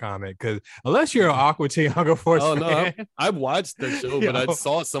Meatwad comment? Because unless you're an Aqua Teen Hunger Force Oh no, fan, I watched the show, but I Yo.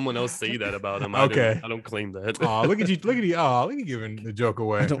 saw someone else say that about him. Okay. I don't claim that. oh, look at you, look at you giving the joke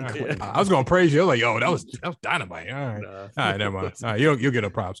away. I don't All right. claim I was gonna praise you. I was like, yo, that was dynamite. All right. Nah. All right, never mind. All right, you'll get a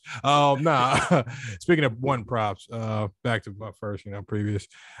props. Nah. Speaking of one props, back to my first, previous.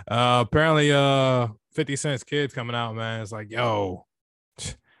 Apparently, 50 Cent's kids coming out, man. It's like, yo,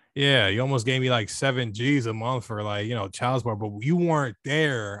 yeah, you almost gave me like 7 G's a month for like, child support, but you weren't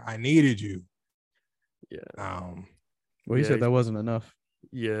there. I needed you. Yeah. Well, Yeah, he said that wasn't enough.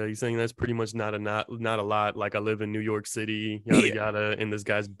 Yeah, he's saying that's pretty much not a lot. Like I live in New York City, yada yada, and this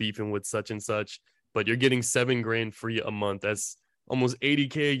guy's beefing with such and such, but you're getting $7,000 free a month. That's almost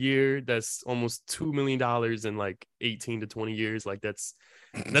 $80K a year. That's almost $2 million in like 18 to 20 years. Like that's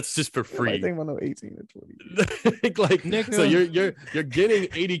just for I free. think 18 to 20. like Nigga. so you're getting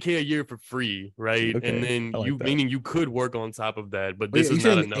 $80K a year for free, right? Okay, And then I like that. meaning you could work on top of that, but Wait, this are you is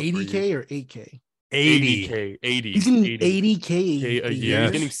not saying enough. for you. 80K or 8K? 80. 80K, 80, He's getting 80K 80K a year. Yes.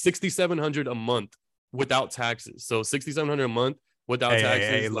 He's getting 6,700 a month without taxes. So 6,700 a month without taxes.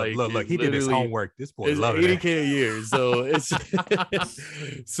 Hey, like look, is he did his literally- homework. This boy It's loving 80K it. a year. So it's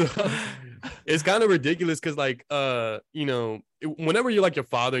so it's kind of ridiculous because like you know, whenever you're like your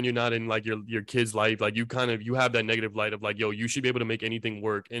father and you're not in like your kid's life, like you have that negative light of like, yo, you should be able to make anything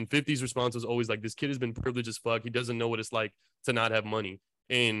work. And 50's response was always like, this kid has been privileged as fuck, he doesn't know what it's like to not have money.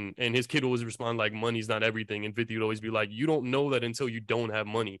 And his kid always respond like, money's not everything. And 50 would always be like, you don't know that until you don't have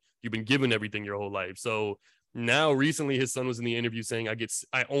money. You've been given everything your whole life. So now recently his son was in the interview saying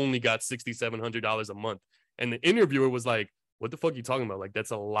I only got $6,700 a month. And the interviewer was like, what the fuck are you talking about? Like,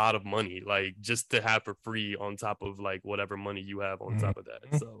 that's a lot of money, like just to have for free on top of like whatever money you have on top of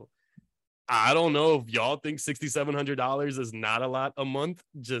that. So I don't know if y'all think $6,700 is not a lot a month.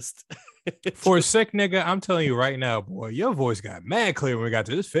 Just for a sick nigga, I'm telling you right now, boy, your voice got mad clear when we got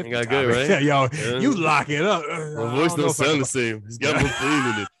to this 50. Got good, right? Yo, you lock it up. My voice don't sound the same. It's got more pain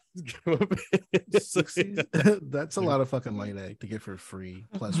in it. That's a lot of fucking money to get for free.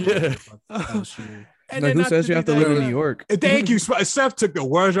 Plus, Yeah. And Like, then who not says to you have be to live in that- New York? Thank you. Seth took the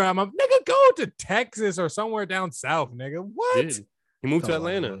words right out of my nigga. Go to Texas or somewhere down south, nigga. What? Did. He moved to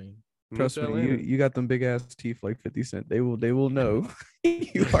Atlanta. He moved Trust to me, Atlanta. you got them big ass teeth like 50 Cent. They will know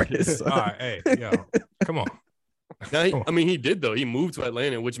you are his son. All right, hey, yo, come on. Now, he did though. He moved to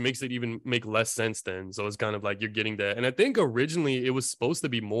Atlanta, which makes it even make less sense then. So it's kind of like you're getting that. And I think originally it was supposed to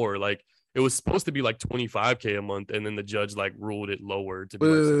be more. Like it was supposed to be like $25K a month, and then the judge like ruled it lower to be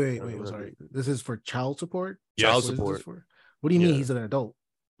like Wait. I'm sorry. This is for child support. Child What is support. this for? What do you mean Yeah. he's an adult?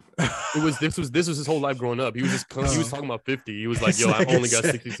 This was his whole life growing up. He was talking about 50. He was like, yo, I only got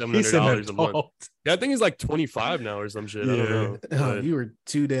 $6,700 a month. Yeah, I think he's like 25 now or some shit. I don't know. But You were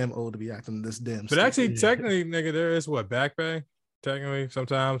too damn old to be acting this damn. But actually, technically, nigga, there is what back pay. Technically,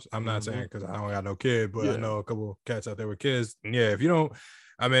 sometimes I'm not saying because I don't got no kid, but I know a couple cats out there with kids. And yeah, if you don't,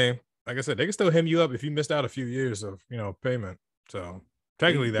 I mean, like I said, they can still hit you up if you missed out a few years of payment. So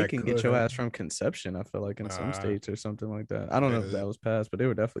technically, They that can get your ass from conception. I feel like in some states or something like that. I don't know if that was passed, but they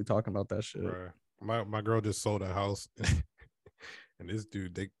were definitely talking about that shit. Right. My girl just sold a house, and this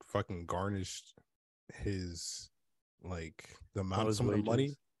dude, they fucking garnished his like the amount of some of the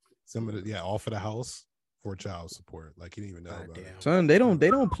money, off of the house for child support. Like he didn't even know about it. Son, they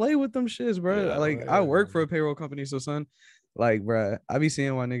don't play with them shits, bro. Yeah, like I work for a payroll company, so son, like, bro, I be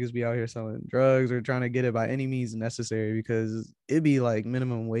seeing why niggas be out here selling drugs or trying to get it by any means necessary, because it be like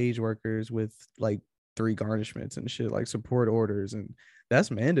minimum wage workers with like 3 garnishments and shit, like support orders, and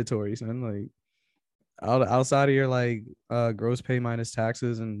that's mandatory, son. Like outside of your like gross pay minus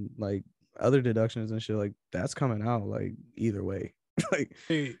taxes and like other deductions and shit, like that's coming out like either way. Like,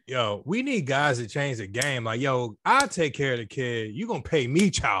 hey, yo, we need guys to change the game. Like, yo, I take care of the kid. You gonna pay me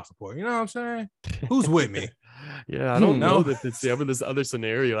child support? You know what I'm saying? Who's with me? Yeah, I don't No. know if it's ever this other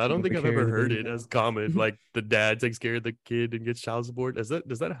scenario. I don't think I've ever heard it as common. Like the dad takes care of the kid and gets child support. Does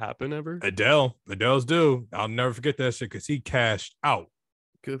that happen ever? Adele's do. I'll never forget that shit because he cashed out.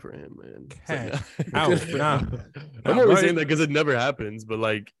 Good for him, man. Cash It's out. like, Nah. I'm Nah, always right. saying that because it never happens, but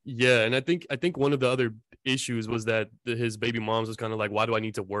like, yeah. And I think one of the other issues was that his baby moms was kind of like, why do I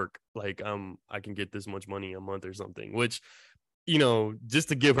need to work? Like, I can get this much money a month or something, which, just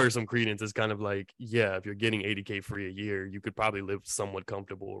to give her some credence is kind of like, yeah, if you're getting 80K free a year, you could probably live somewhat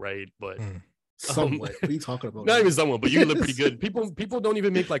comfortable, right? But Somewhat. What are you talking about? not even somewhat, but you live pretty good. People don't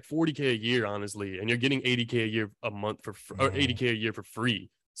even make like 40K a year, honestly, and you're getting 80K a year a month or 80K a year for free.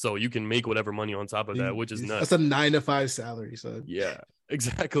 So you can make whatever money on top of that, which is nuts. That's a 9-to-5 salary, so Yeah,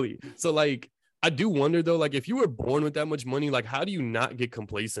 exactly. So like, I do wonder though, like if you were born with that much money, like how do you not get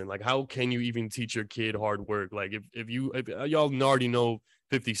complacent? Like how can you even teach your kid hard work? Like if y'all already know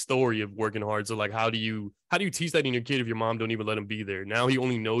 50's story of working hard, so like how do you teach that in your kid if your mom don't even let him be there? Now he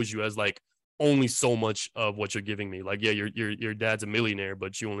only knows you as like only so much of what you're giving me. Like, yeah, your dad's a millionaire,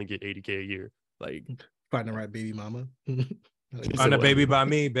 but you only get 80K a year. Like, find the right baby mama. Find a baby by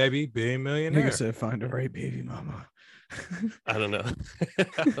me, baby. Be a millionaire. nigga said, find the right baby mama. I don't know.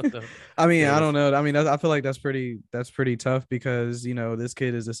 I mean, Yeah, I don't know. I mean, I feel like that's pretty tough because, this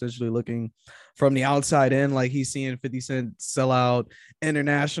kid is essentially looking from the outside in. Like he's seeing 50 Cent sell out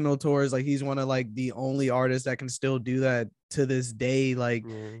international tours. Like he's one of like the only artists that can still do that to this day. Like,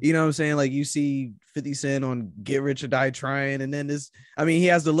 you know what I'm saying? Like you see 50 Cent on Get Rich or Die Trying. And then he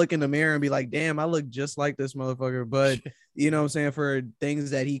has to look in the mirror and be like, damn, I look just like this motherfucker. But you know what I'm saying? For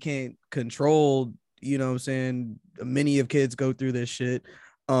things that he can't control, you know what I'm saying? Many of kids go through this shit.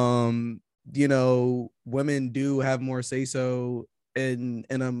 Women do have more say so in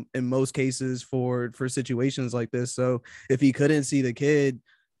most cases for situations like this. So if he couldn't see the kid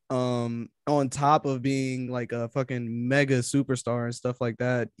on top of being like a fucking mega superstar and stuff like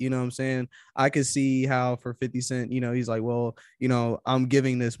that, you know what I'm saying? I could see how for 50 Cent, he's like, well, I'm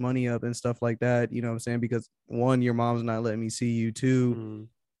giving this money up and stuff like that, you know what I'm saying? Because one, your mom's not letting me see you. Two,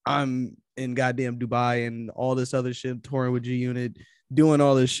 I'm in goddamn Dubai and all this other shit, touring with G Unit, doing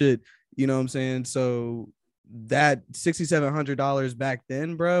all this shit. You know what I'm saying? So that $6,700 back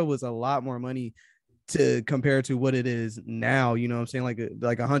then, bro, was a lot more money to compare to what it is now. You know what I'm saying? Like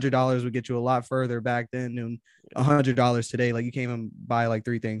 $100 would get you a lot further back then than $100 today. Like you can't even buy like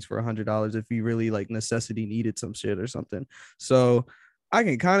 3 things for $100 if you really like necessity needed some shit or something. So I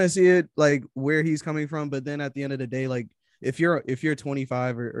can kind of see it like where he's coming from, but then at the end of the day, like if you're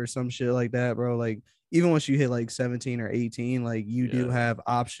 25 or some shit like that, bro, like even once you hit like 17 or 18, like you do have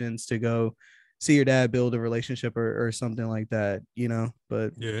options to go see your dad, build a relationship or something like that, you know.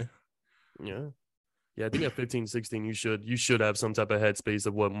 But Yeah. I think at 15, 16, you should have some type of headspace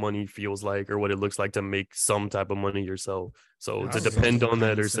of what money feels like or what it looks like to make some type of money yourself. So to depend on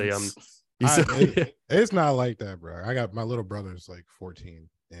that or say it's not like that, bro. I got my little brother's like 14,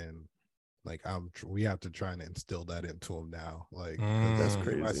 and like we have to try and instill that into him now. Like that's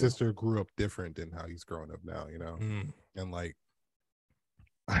crazy. My sister grew up different than how he's growing up now, you know. And like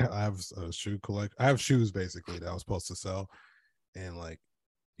I have a shoe collect. I have shoes basically that I was supposed to sell, and like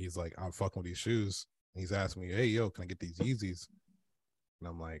he's like, I'm fucking with these shoes. He's asking me, hey, yo, can I get these Yeezys? And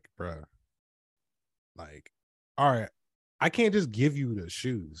I'm like, bruh, like, all right, I can't just give you the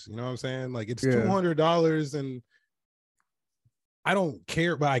shoes. You know what I'm saying? Like, it's $200 and I don't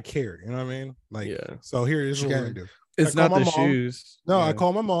care, but I care. You know what I mean? Like, so here's what we're going to do. It's not the shoes. No, I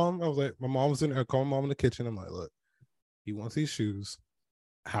called my mom. I was like, my mom was in there. I called my mom in the kitchen. I'm like, look, he wants these shoes.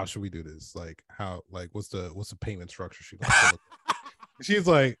 How should we do this? Like, what's the payment structure? She's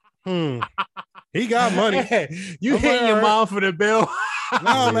like, he got money. You hit your mom for the bill. No,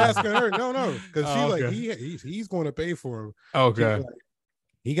 I'm asking her. No, because she's like, he's going to pay for him. Okay. Like,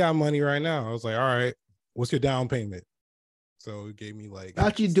 he got money right now. I was like, all right, what's your down payment? So he gave me like.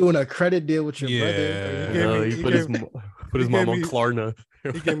 Not you doing a credit deal with your brother. He put his mom on Klarna.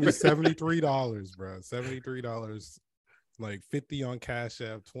 He gave me $73, bro. $73. Like 50 on Cash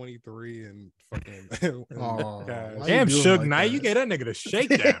App, 23 and fucking cash. Damn, Suge Knight, you get that nigga the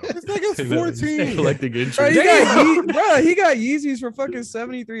shakedown. This nigga's 14. Collecting interest. Bro, he got Yeezys for fucking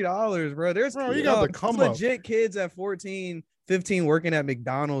 $73, bro. There's you got the come legit kids at 14, 15 working at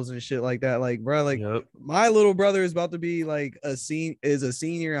McDonald's and shit like that. Like, bro, like my little brother is about to be like a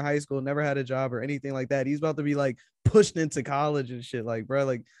senior in high school, never had a job or anything like that. He's about to be like pushed into college and shit. Like, bro,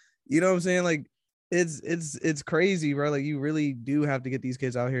 like, you know what I'm saying? Like, it's crazy, bro. Like you really do have to get these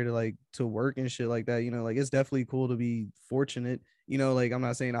kids out here to work and shit like that. You know, like it's definitely cool to be fortunate. You know, like I'm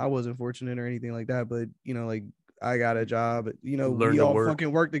not saying I wasn't fortunate or anything like that, but you know, like I got a job. You know, we all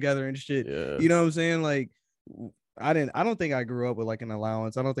fucking work together and shit. Yeah. You know what I'm saying? Like I don't think I grew up with like an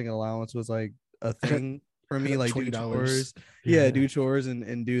allowance. I don't think an allowance was like a thing for me. Like do chores, do chores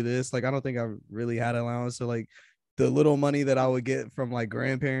and do this. Like I don't think I really had an allowance. So like the little money that I would get from like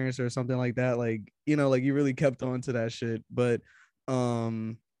grandparents or something like that, like, you know, like you really kept on to that shit. But,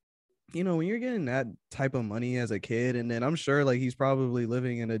 you know, when you're getting that type of money as a kid, and then I'm sure like he's probably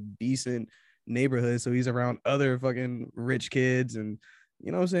living in a decent neighborhood. So he's around other fucking rich kids and,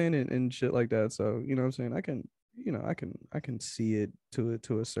 you know what I'm saying? And shit like that. So, you know what I'm saying? I can see it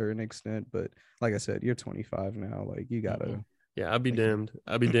to a certain extent, but like I said, you're 25 now. Like you gotta, Yeah, I'd be damned.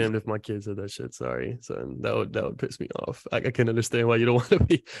 I'd be damned if my kids said that shit. Sorry, son. That would piss me off. I can understand why you don't want to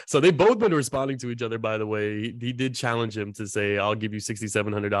be. So they both been responding to each other, by the way. He did challenge him to say, I'll give you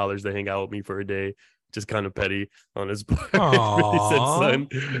 $6,700 to hang out with me for a day. Just kind of petty on his part. He said, son.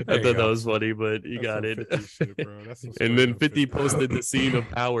 I thought that was funny, but he got it. Shit, and then 50 posted the scene of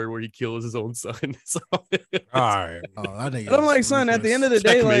Power where he kills his own son. So, all right. I'm like, son, at the end of the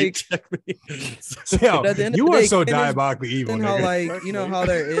day, you are so diabolically evil. And how like, you know how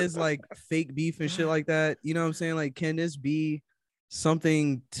there is like fake beef and shit like that. You know what I'm saying? Like, can this be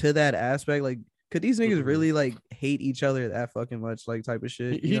something to that aspect? Like, could these niggas really like hate each other that fucking much? Like, type of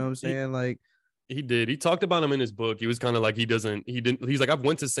shit. You know what I'm saying? Like. He did. He talked about him in his book. He was kind of like, he's like, I've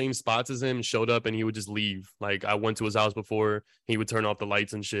went to same spots as him, showed up, and he would just leave. Like, I went to his house before, he would turn off the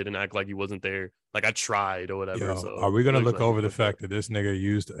lights and shit and act like he wasn't there. Like, I tried or whatever. Yo, so are we going to look over the fact that this nigga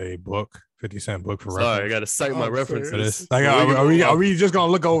used a book, 50 Cent book for reference? Sorry, I got to cite my references. Like, are we just going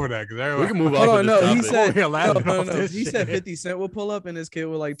to look over that? Because we can move on. No, he said 50 Cent will pull up and his kid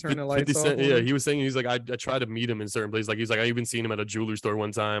will like turn the lights off. Yeah, he was saying, he's like, I tried to meet him in certain places. Like, he's like, I even seen him at a jewelry store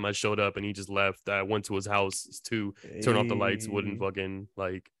one time. I showed up and he just left. I went to his house to turn off the lights, wouldn't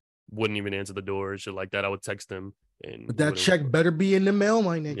even answer the door, shit like that. I would text him And But that check better be in the mail,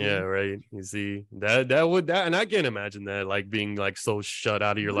 my nigga. Yeah, right. You see that and I can't imagine that like being like so shut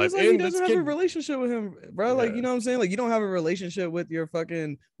out of your But life. it's like he doesn't have a relationship with him, bro. Like, you know what I'm saying? Like, you don't have a relationship with your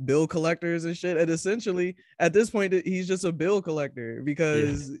fucking bill collectors and shit. And essentially, at this point, he's just a bill collector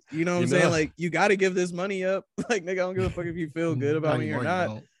because you know what I'm saying? Like, you got to give this money up. Like, nigga, I don't give a fuck if you feel good about me or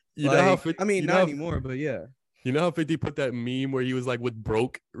not. You like, know how I mean, not anymore, but yeah. You know how 50 put that meme where he was like with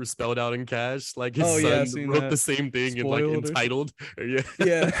broke spelled out in cash? Like his son wrote the same thing and like entitled.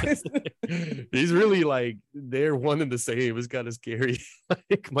 Yeah. He's really like they're one and the same. It's kind of scary.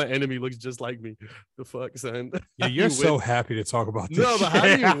 Like my enemy looks just like me. The fuck, son. Yeah, you're so happy to talk about this. No, but how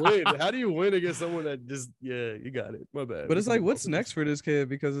do you win? How do you win against someone that just you got it. My bad. But it's like, what's next for this kid?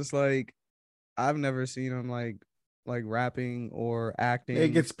 Because it's like I've never seen him like rapping or acting. He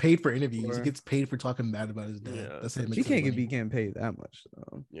gets paid for interviews. He gets paid for talking bad about his dad. Yeah. That's it. He can't be getting paid that much.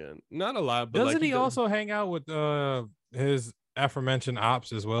 So. Yeah, not a lot. But doesn't like, he also hang out with his aforementioned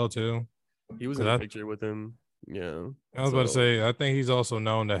ops as well too? He was in a picture with him. Yeah, I was about to say. I think he's also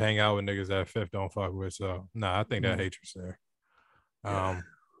known to hang out with niggas that Fifth don't fuck with. So I think that hatred's there. Man,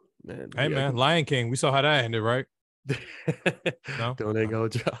 hey man, Lion King. We saw how that ended, right? No, don't hang out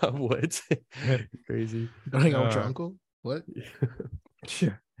with your what? Crazy. Don't hang out with your uncle. What?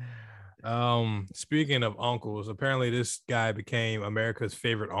 Speaking of uncles, apparently this guy became America's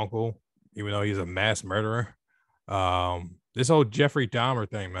favorite uncle, even though he's a mass murderer. This whole Jeffrey Dahmer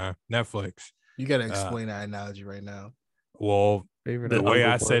thing, man. Netflix. You gotta explain that analogy right now. Well, favorite the way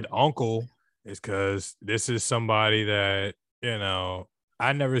I said uncle is because this is somebody that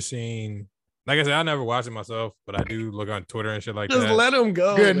I never seen. Like I said, I never watched it myself, but I do look on Twitter and shit like that. Just let him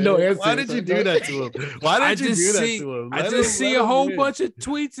go. Good, no answer. Why did you do that to him? Why did you do that to him? I just see a whole bunch of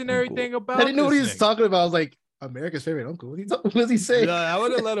tweets and everything about. I didn't know what he was talking about. I was like, America's favorite uncle. What does he say? No, I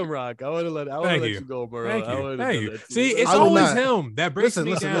would have let him rock. I would have let you go, bro. Thank you. See, it's always him that breaks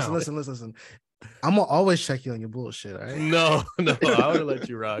me down. Listen. I'm gonna always check you on your bullshit, all right? No, I would have let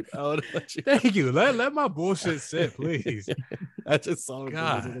you rock. I would have let you. Thank you. Let my bullshit sit, please. I just saw it.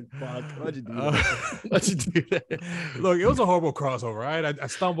 God, why'd you do that? Why'd you do that? Look, it was a horrible crossover, right? I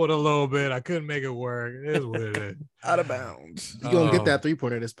stumbled a little bit. I couldn't make it work. It is what it is. Out of bounds. You gonna get that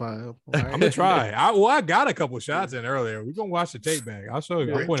 3-pointer this pile? Right? I'm gonna try. I got a couple shots in earlier. We're gonna watch the tape back. I'll show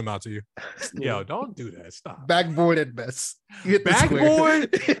you. I'll point them out to you. Yo, don't do that. Stop. Backboard at best.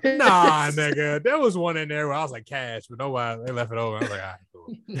 Backboard? Nah, nigga. There was one in there where I was like cash, but nobody they left it over. I was like, all right,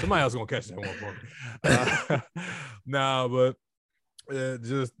 cool. Somebody else gonna catch that one for me. Nah, but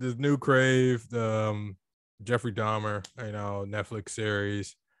just this new crave, Jeffrey Dahmer, Netflix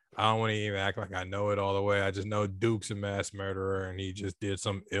series. I don't want to even act like I know it all the way. I just know Duke's a mass murderer and he just did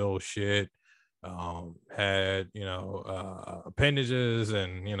some ill shit. Had appendages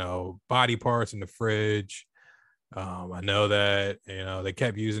and body parts in the fridge. I know that they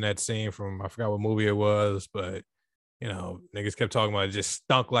kept using that scene from I forgot what movie it was, but niggas kept talking about it just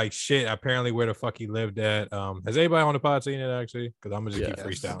stunk like shit. Apparently where the fuck he lived at. Has anybody on the pod seen it actually? Because I'm gonna just keep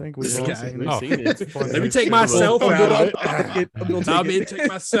freestyling. I think we've seen it. Let me take myself out of it. I'll take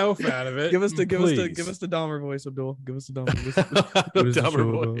myself out of it. Give us the Dahmer voice, Abdul. Give us the Dahmer voice.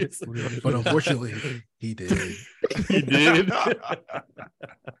 Dahmer voice. But unfortunately, he did. He did.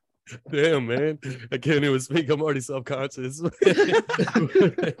 Damn, man. I can't even speak. I'm already self-conscious.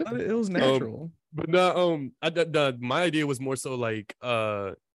 It was natural. But no, my idea was more so like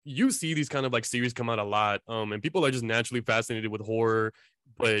you see these kind of like series come out a lot. And people are just naturally fascinated with horror.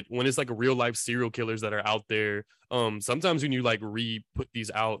 But when it's like real life serial killers that are out there, sometimes when you like put these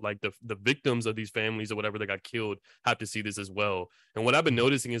out, like the victims of these families or whatever that got killed have to see this as well. And what I've been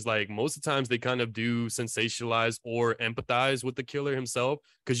noticing is like most of the times they kind of do sensationalize or empathize with the killer himself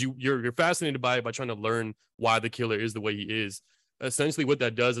because you're fascinated by it by trying to learn why the killer is the way he is. Essentially, what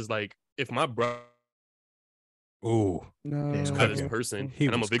that does is like if my brother cut this person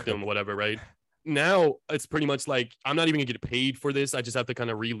and I'm a victim or whatever, right? Now it's pretty much like I'm not even gonna get paid for this. I just have to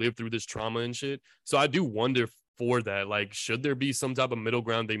kind of relive through this trauma and shit. So I do wonder for that, like, should there be some type of middle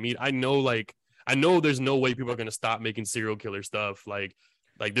ground they meet? I know there's no way people are gonna stop making serial killer stuff. Like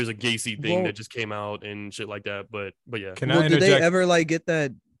there's a Gacy thing that just came out and shit like that. But yeah. Did they ever like get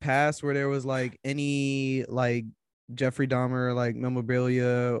that pass where there was like any like Jeffrey Dahmer like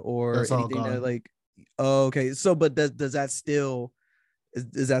memorabilia or anything that like? Oh, okay. So, but does that still?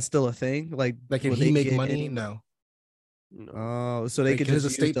 Is that still a thing? Like can he make money? No. Oh, so they could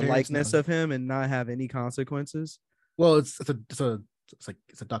just use the likeness of him and not have any consequences. Well, it's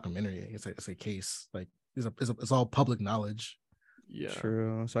a documentary. It's a case. Like it's all public knowledge. Yeah.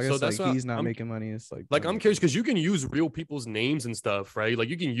 True. So I So guess that's like what he's not I'm- making money. It's like Like I'm curious because you can use real people's names and stuff, right? Like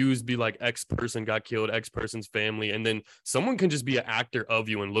you can be like X person got killed, X person's family, and then someone can just be an actor of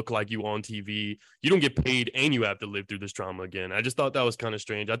you and look like you on TV. You don't get paid, and you have to live through this trauma again. I just thought that was kind of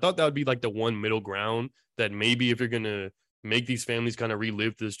strange. I thought that would be like the one middle ground that maybe if you're gonna make these families kind of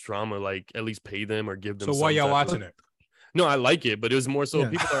relive this trauma, like at least pay them or give them. So why some y'all type of- watching it? No, I like it, but it was more so Yeah.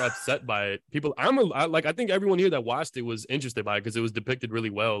 people are upset by it. People, I think everyone here that watched it was interested by it because it was depicted really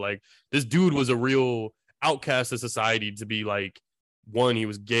well. Like this dude was a real outcast of society to be like, one, he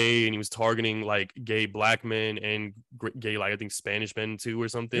was gay and he was targeting like gay black men and gay, like I think Spanish men too or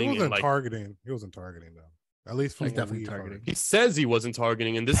something. It wasn't and, like, targeting. It wasn't targeting though. At least from He's what definitely we've heard. targeting. he says he wasn't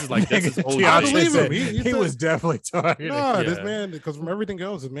targeting, and this is like that's his old I Tiago day. believe said him. He He said- was definitely targeted. No, this Yeah. man, because from everything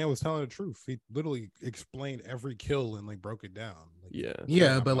else, this man was telling the truth. He literally explained every kill and like broke it down. Like, Yeah.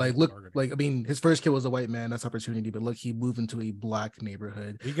 Yeah, I'm but not like look, targeting. like I mean, his first kill was a white man. That's opportunity. But look, he moved into a black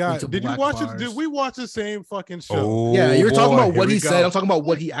neighborhood. he got. to Did you black watch it? bars. Did we watch the same fucking show? Oh, Yeah, you're talking boy, about what here he we said. go. I'm talking about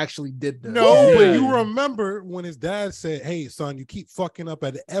what he actually did. Though. No, but Yeah. you remember when his dad said, "Hey, son, you keep fucking up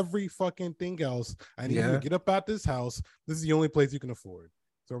at every fucking thing else. I need you Yeah. to get up out this house. This is the only place you can afford.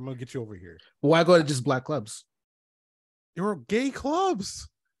 So I'm gonna get you over here." Why go to just black clubs? There were gay clubs.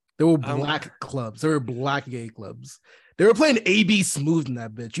 There were Um, black clubs. There were black gay clubs. They were playing AB Smooth in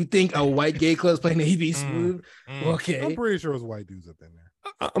that bitch. You think a white gay club's playing AB Smooth? Mm. Okay. I'm pretty sure it was white dudes up in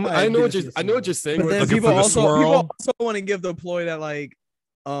there. I know what you're. I know what you're saying. But with then the- Looking people for the also swirl. want to give the ploy that like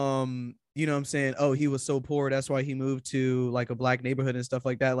you know what I'm saying, oh, he was so poor, that's why he moved to like a black neighborhood and stuff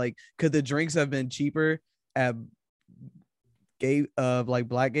like that. Like could the drinks have been cheaper at gay like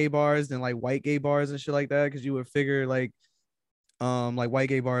black gay bars than like white gay bars and shit like that? Because you would figure like white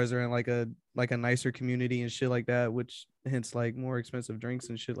gay bars are in like a nicer community and shit like that, which hence like more expensive drinks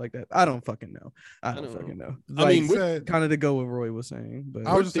and shit like that. I don't fucking know. I don't don't fucking know. I Like, mean, Said- kind of to go with Roy was saying, but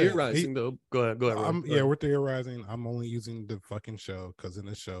I we're was just saying, theorizing though. Go ahead. Roy. Go Yeah, ahead. we're theorizing. I'm only using the fucking show because in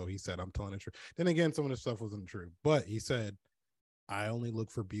the show he said I'm telling the truth. Then again, some of the stuff wasn't true, but he said I only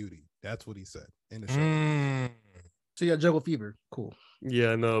look for beauty. That's what he said in the show. Mm. So you got jungle fever. Cool.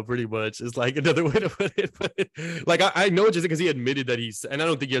 Yeah, no, pretty much. It's like another way to put it. But like I know just because he admitted that he's, and I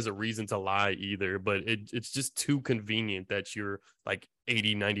don't think he has a reason to lie either, but it's just too convenient that you're like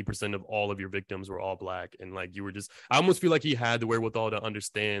 80-90% of all of your victims were all black. And like you were just, I almost feel like he had the wherewithal to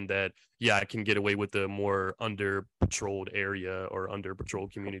understand that, yeah, I can get away with the more under patrolled area or under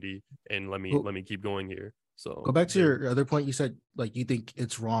patrolled community. And let me keep going here. So Go back to yeah. your other point. You said like you think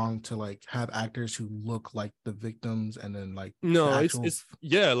it's wrong to like have actors who look like the victims and then like No, the it's actual- it's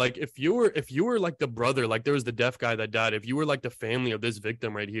yeah, like if you were like the brother, like there was the deaf guy that died, if you were like the family of this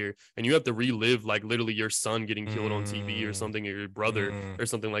victim right here and you have to relive like literally your son getting killed on TV or something, or your brother or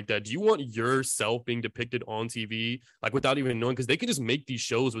something like that, do you want yourself being depicted on TV like without even knowing? Because they can just make these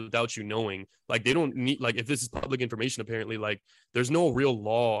shows without you knowing. Like they don't need, like if this is public information, apparently like there's no real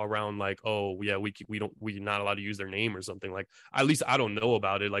law around like, oh yeah, we're not allowed to use their name or something. Like at least I don't know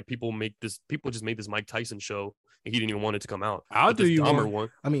about it. Like people just made this Mike Tyson show and he didn't even want it to come out. How But do this you Dahmer want- one?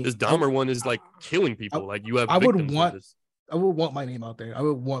 I mean, This Dahmer one is like killing people. Like you have I would victims of want- this. I would want my name out there. I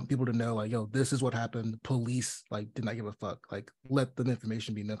would want people to know, like, yo, this is what happened. Police like did not give a fuck. Like, let the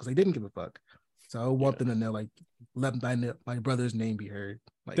information be known because they didn't give a fuck. So I would want them to know, like, let my brother's name be heard.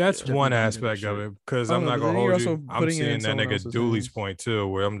 Like, That's definitely one do that aspect shit. of it, because I I'm don't know, not but gonna then you're hold you. also I'm putting it in seeing that someone nigga else's Dooley's hands. point too,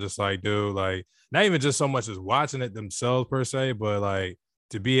 where I'm just like, dude, like not even just so much as watching it themselves per se, but like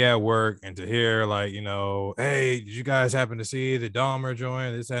to be at work and to hear like, you know, hey, did you guys happen to see the Dahmer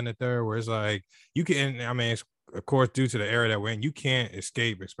joint, this that, and the third, where it's like you can, I mean, it's, of course, due to the era that we're in, you can't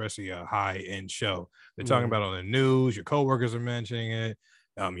escape, especially a high-end show. They're talking Yeah. about it on the news, your coworkers are mentioning it,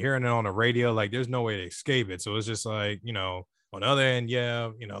 you're hearing it on the radio, like there's no way to escape it. So it's just like, you know, on the other end, yeah,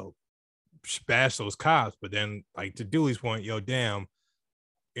 you know, bash those cops, but then like to Dooley's point, yo, damn,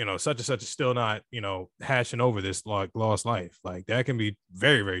 you know, such and such is still not, you know, hashing over this like lost life. Like that can be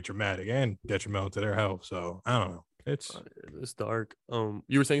very, very traumatic and detrimental to their health. So I don't know. It's dark.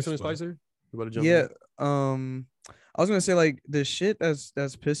 You were saying It's something, fun. Spicer? You about to jump Yeah. in? I was gonna say like the shit that's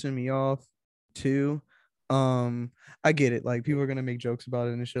pissing me off too. I get it. Like people are gonna make jokes about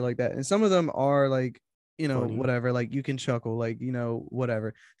it and shit like that, and some of them are like, you know, Funny. whatever. Like you can chuckle, like, you know,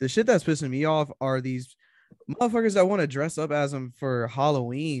 whatever. The shit that's pissing me off are these motherfuckers that want to dress up as them for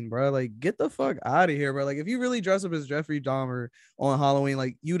Halloween, bro. Like, get the fuck out of here, bro. Like, if you really dress up as Jeffrey Dahmer on Halloween,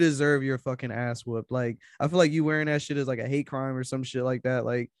 like, you deserve your fucking ass whooped. Like, I feel like you wearing that shit is like a hate crime or some shit like that.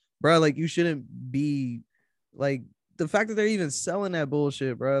 Like, bro, like you shouldn't be like the fact that they're even selling that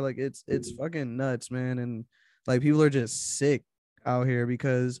bullshit, bro. Like, it's fucking nuts, man. And like people are just sick out here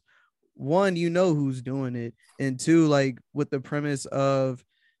because one, you know who's doing it, and two, like with the premise of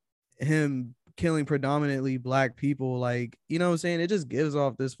him killing predominantly black people, like, you know what I'm saying, it just gives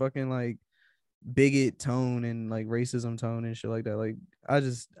off this fucking like bigot tone and like racism tone and shit like that. Like I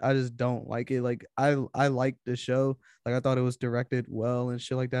just don't like it. Like I like the show, like I thought it was directed well and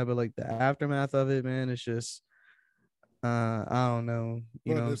shit like that, but like the aftermath of it, man, it's just I don't know,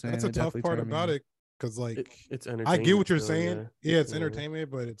 you know what I'm saying, that's a it tough definitely part turned me about off. it because like It's I entertainment. get what you're still, saying. Yeah, it's Yeah. entertainment,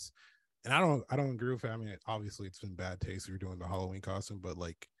 but it's and I don't agree with it. I mean, obviously it's been bad taste if you're doing the Halloween costume, but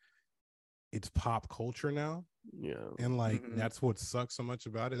like it's pop culture now. Yeah. And like Mhm. that's what sucks so much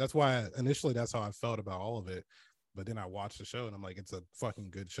about it. That's why initially that's how I felt about all of it. But then I watched the show and I'm like, it's a fucking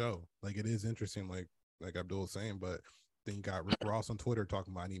good show. Like it is interesting, like Abdul was saying, but then you got Rick Ross on Twitter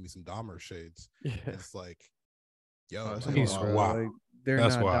talking about I need me some Dahmer shades. Yeah. It's like, yo, Oh, it's like, He's wild. Bro, wow. like they're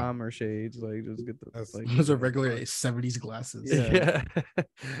That's not wild. Dahmer shades, like just get the That's- like Those are Yeah. regular 70s glasses. Yeah.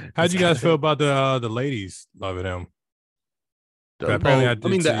 How'd you guys feel about the ladies loving him? Apparently I I did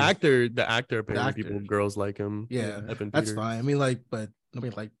mean, the too. actor. Apparently, actor. girls like him. Yeah, Evan that's Peters. fine. I mean, like, but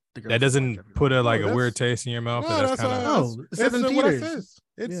nobody like the girls. That doesn't put a like No, a weird that's- taste in your mouth. No, That's that's kind of No, it's Evan what I Peters. said.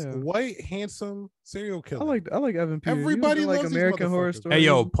 It's Yeah. white, handsome serial killer. I like Evan Peters. He was Everybody in, like loves these American Horror motherfuckers. Story. Hey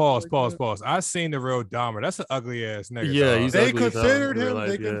yo, and pause, shit like pause, that. pause. I seen the real Dahmer. That's an ugly ass nigga. Yeah, dog. he's They ugly as hell considered in real him. life,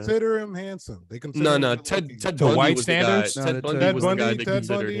 They yeah. consider him handsome. They consider No, him no. good Ted looking. Ted To Bundy white was standards? the No, guy. Ted the Bundy Ted was the guy Bundy, they Ted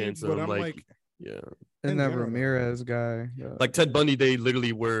considered Bundy, handsome. but I'm like, like, yeah. And in that general, Ramirez guy. Like Ted Bundy, they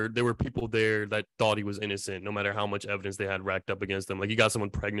literally there were people there that thought he was innocent, no matter how much evidence they had racked up against him. Like he got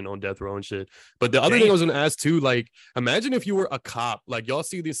someone pregnant on death row and shit. But the other thing I was gonna ask too, like, imagine if you were a cop. Like y'all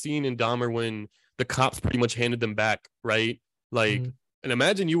see this scene in Dahmer when the cops pretty much handed them back, right? Like, Mhm. and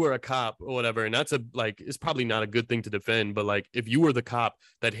imagine you were a cop or whatever, and that's it's probably not a good thing to defend, but like if you were the cop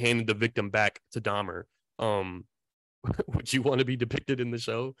that handed the victim back to Dahmer, would you want to be depicted in the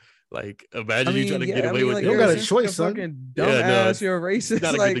show? Like, imagine you trying to get away with like, You don't you're got a essentially choice, son. fucking Yeah, no, dumbass. it's You're a racist. not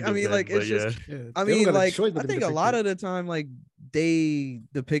a good Like, thing I to mean, defend, like, it's but just. yeah. Yeah, I they don't mean, got a like, choice I but to think a depict lot it. of the time, like, they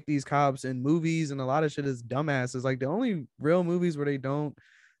depict these cops in movies, and a lot of shit is dumbasses. Like, the only real movies where they don't,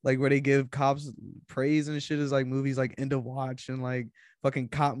 like, where they give cops praise and shit is like movies like End of Watch and like fucking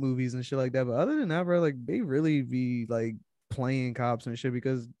cop movies and shit like that. But other than that, bro, like, they really be like playing cops and shit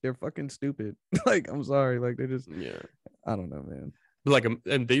because they're fucking stupid. Like, I'm sorry, like, they just, Yeah. I don't know, man. Like,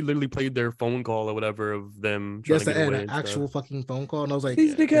 and they literally played their phone call or whatever of them trying Yes, to I get had away an and actual stuff. fucking phone call, and I was like,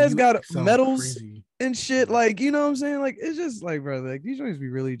 These "Yeah, dickheads you got sound medals crazy." and shit. Like, you know what I'm saying? Like, it's just like, bro, like these joints be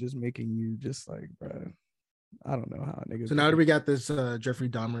really just making you just like, bro. I don't know how niggas. So now that we got this Jeffrey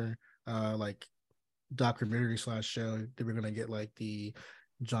Dahmer like documentary / show, that we're gonna get like the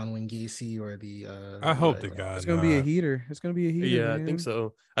John Wayne Gacy or the I hope the the guy. it's gonna be a heater. It's gonna be a heater. Yeah, I man. think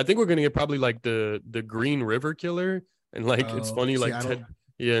so. I think we're gonna get probably like the Green River Killer, and like it's funny, like Seattle. Ted,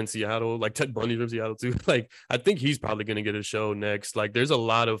 yeah, in Seattle, like Ted Bundy from Seattle too. Like I think he's probably gonna get a show next. Like there's a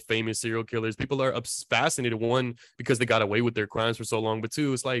lot of famous serial killers. People are fascinated, one because they got away with their crimes for so long, but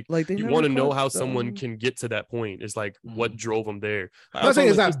two, it's like Like they you never want to know caught how the, someone can get to that point. It's like what drove them there. I'm not saying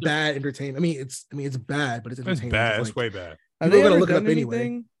it's like, not bad entertainment. I mean it's bad, but it's It's entertainment. bad. It's It's like, way bad. Have people they are gonna ever look it done up anyway.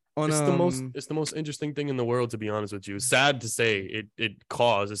 anything on it's the most interesting thing in the world, to be honest with you. Sad to say,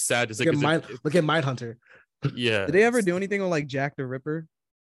 it's sad to say. Look 'cause at Mindhunter. yeah. Did they ever do anything on like Jack the Ripper?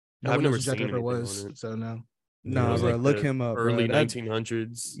 No I've one never knows who Jack seen the Ripper anything was, on it. so no. It Nah, was bro. like Look the him up. early bro. That-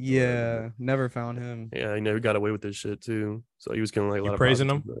 1900s. Yeah, never found him. Yeah, he never got away with this shit too. So he was killing like a lot You of praising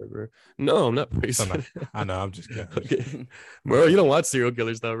him? prostitutes or whatever. No, I'm not praising. So, I know. I'm just kidding. Okay. Bro, you don't watch serial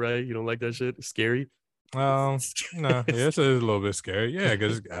killers though, right? You don't like that shit? Scary? No, yeah, it's a little bit scary. Yeah,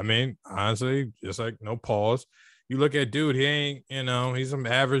 because I mean, honestly, just like no pause. You look at dude, he ain't, he's some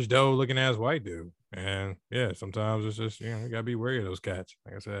average doe looking ass white dude. And yeah, sometimes it's just, you gotta be wary of those cats.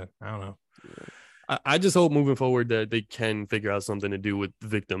 Like I said, I don't know. I just hope moving forward that they can figure out something to do with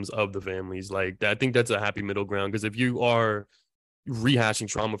victims of the families. Like I think that's a happy middle ground, because if you are rehashing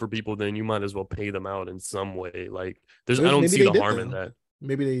trauma for people, then you might as well pay them out in some way. Like I don't Maybe see they the did, harm in though. that.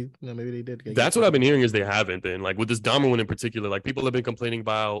 Maybe they did. That's what I've been hearing, is they haven't been, like with this Dahmer one in particular. Like people have been complaining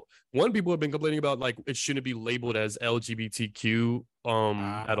about like it shouldn't be labeled as LGBTQ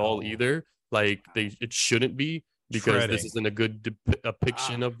at all either. Like it shouldn't be, because this Treading. isn't a good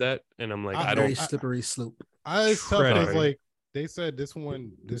depiction of that. And I'm like, I Very don't. slippery slope. It's tough 'cause, Treading. like they said this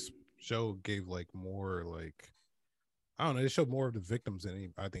show gave like more like I don't know, they showed more of the victims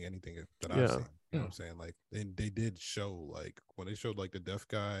than I think anything that I've Yeah. seen. You know what I'm saying? Like they did show like when they showed like the deaf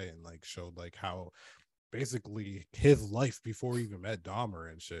guy and like showed like how basically his life before he even met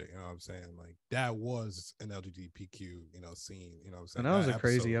Dahmer and shit. You know what I'm saying? Like that was an LGBTQ, scene. You know what I'm saying? And that was a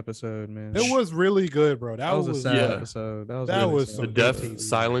crazy episode, man. It was really good, bro. That was a sad yeah. episode. That was That really was sad. some The good death TV,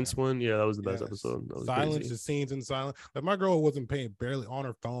 silence man. one. Yeah, that was the best Yes. episode. That was Silence, crazy. the scenes in silence. Like my girl wasn't barely on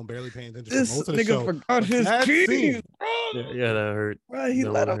her phone, barely paying attention This for most of the nigga show. forgot But his that keys, scene- bro. Yeah, that hurt. Bro, he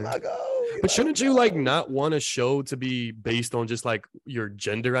That let one him hurt. not go. He But let shouldn't him you like go. not want a show to be based on just like your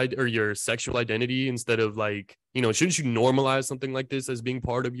gender or your sexual identity instead of like, shouldn't you normalize something like this as being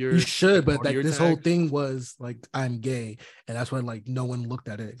part of your You should, but part of like your this whole tag? thing was like I'm gay, and that's why like no one looked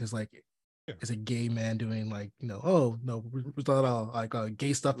at it because like Yeah. it's a gay man doing like oh no, we thought all like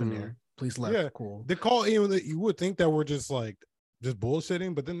gay stuff in Mhm. there. Police left. Yeah. Cool. the call, even that you would think that we're just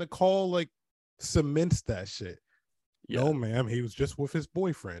bullshitting, but then the call like cements that shit. Yeah. No, ma'am, he was just with his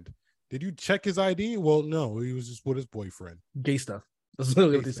boyfriend. Did you check his ID? Well, no, he was just with his boyfriend. Gay stuff. That's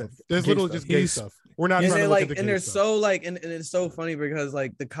literally what Gay they said. stuff. There's Gay literally stuff. just gay He's- stuff. We're not You trying say to look like, into and gay they're stuff. so like, and it's so funny because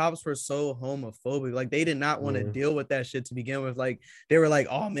like the cops were so homophobic. Like they did not want to Yeah. deal with that shit to begin with. Like they were like,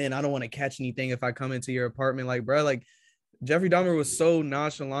 oh man, I don't want to catch anything if I come into your apartment. Like, bro, like Jeffrey Dahmer was so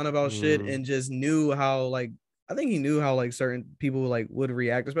nonchalant about shit Mhm. and just knew how like I think he knew how like certain people like would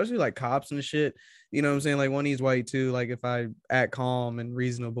react, especially like cops and shit. You know what I'm saying? Like when he's white too, like if I act calm and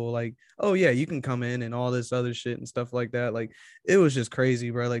reasonable, like, oh yeah, you can come in and all this other shit and stuff like that. Like it was just crazy,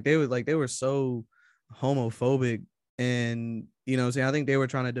 bro. Like they were so homophobic. And you know what I'm saying? I think they were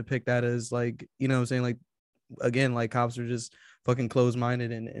trying to depict that as like, you know what I'm saying, like again, like cops are just fucking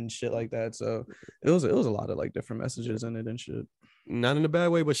closed-minded and shit like that. So it was a lot of like different messages in it and shit. Not in a bad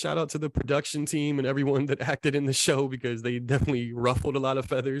way, but shout out to the production team and everyone that acted in the show because they definitely ruffled a lot of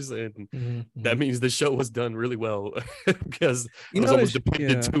feathers, and that means the show was done really well because it You was know, almost this-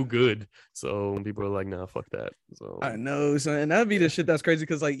 depicted yeah. too good. So people are like, "Nah, fuck that." So I know, son, and that'd be the shit that's crazy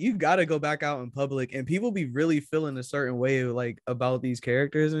because like you gotta go back out in public and people be really feeling a certain way like about these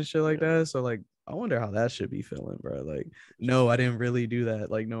characters and shit like that. So like I wonder how that should be feeling, bro. Like, no, I didn't really do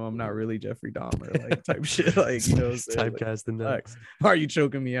that. Like, no, I'm not really Jeffrey Dahmer, like type shit. Like, you know, what I'm saying? Like, typecasting that. facts. Why are you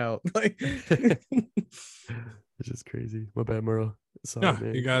choking me out? Like, It's just crazy. My bad, Merle. Sorry, Yeah,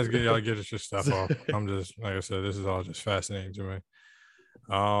 man. you guys get your stuff off. I'm just like I said, this is all just fascinating to me.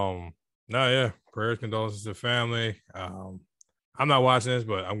 No, yeah, prayers, condolences to the family. I'm not watching this,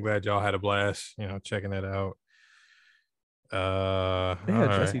 but I'm glad y'all had a blast, checking it out. they All had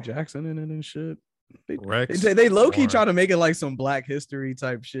right. Jesse Jackson in it and shit. Rex They low key Warren. try to make it like some Black History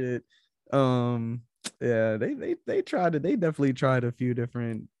type shit. Yeah, they tried it. They definitely tried a few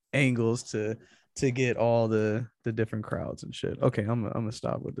different angles to get all the different crowds and shit. Okay, I'm gonna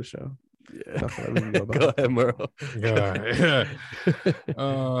stop with the show. Yeah. I feel like we can go Go back. ahead, Merle. Yeah.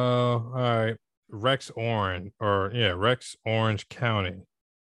 All right. Rex Orange County.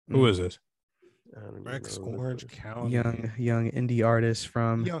 Who is this? I don't even Rex know who that Orange is. County. Young indie artist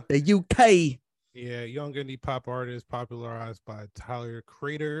from Young. the UK. Yeah, young indie pop artist popularized by Tyler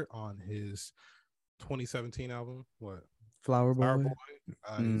Creator on his 2017 album. What? Flower Boy. Flower Boy.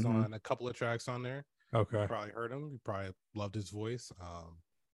 He's Mhm. on a couple of tracks on there. Okay. You probably heard him. You probably loved his voice.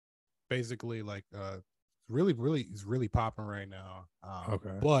 Basically, like, he's really popping right now.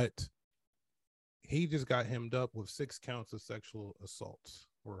 Okay. But he just got hemmed up with 6 counts of sexual assault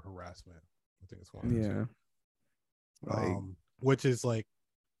or harassment. I think it's one. Yeah. Like, Which is like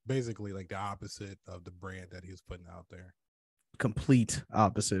basically like the opposite of the brand that he was putting out there. complete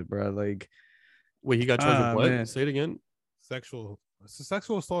opposite, bro. Like, Wait, he got charged with what? man. Say it again. It's a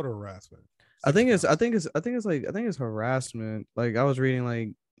sexual assault or harassment. I think it's 6 it's harassment. Like I was reading like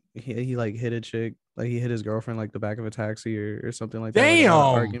he like hit a chick, like he hit his girlfriend like the back of a taxi or something like that. Like, a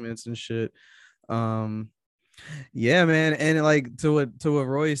lot of Damn. arguments and shit. Yeah, man. And like to what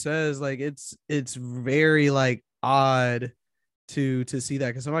Roy says, like it's very like odd to see that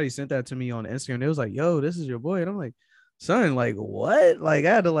because somebody sent that to me on Instagram. It was like, yo, this is your boy. And I'm like, son, like what? Like I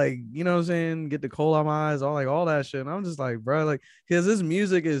had to like, you know what I'm saying, get the coal out my eyes, all that shit. And I'm just like, bro, like, because this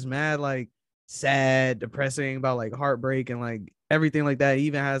music is mad, like sad, depressing about like heartbreak and like everything like that. He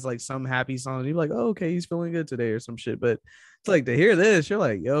even has like some happy songs. You're like, oh, okay, he's feeling good today or some shit. But it's like to hear this, you're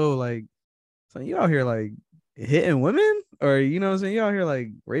like, yo, like, son, you out here like hitting women, or you know what I'm saying, you out here like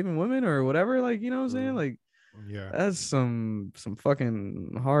raping women or whatever, like, you know what I'm saying, like Yeah. that's some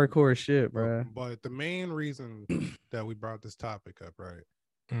fucking hardcore shit, bro. But the main reason that we brought this topic up, right,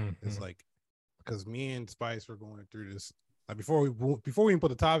 is like because me and Spice were going through this. Like before we even put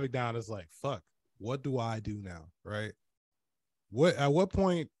the topic down, it's like, fuck, what do I do now, right? At what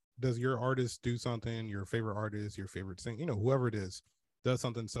point does your artist do something? Your favorite artist, your favorite singer, whoever it is, does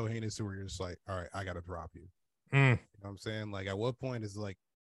something so heinous where you're just like, all right, I gotta drop you. You know what I'm saying? Like, at what point is like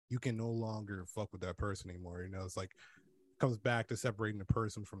you can no longer fuck with that person anymore. You know, it's like comes back to separating the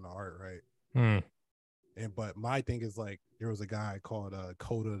person from the art, right? And but my thing is like there was a guy called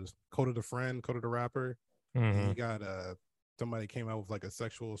Coda the friend, Coda the rapper. And he got somebody came out with like a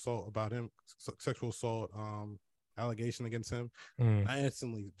sexual assault about him, sexual assault allegation against him. I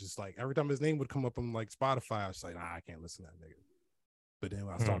instantly just like every time his name would come up on like Spotify, I was like, I can't listen to that nigga. But then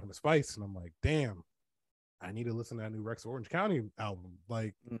when I was talking to Spice, and I'm like, damn, I need to listen to that new Rex Orange County album.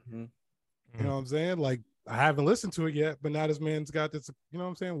 Like, you know what I'm saying? Like, I haven't listened to it yet, but now this man's got this. You know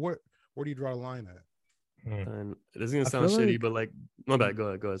what I'm saying? Where do you draw the line at? And it is gonna sound shitty, but like, my bad. Go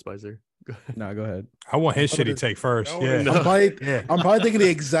ahead, Spicer. Nah, go ahead. I want his shitty take first. No, Yeah. no. I'm probably thinking the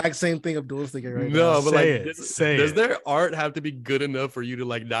exact same thing Abdul's thinking right now. No, but Say like, it, say does it. their art have to be good enough for you to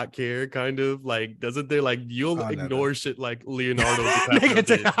like not care? Kind of like, doesn't there like you'll Oh, no, ignore shit like Leonardo Nigga,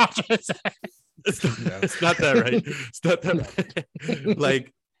 DiCaprio take did? It's not that right. It's not that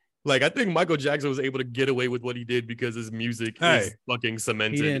right. Like I think Michael Jackson was able to get away with what he did because his music is fucking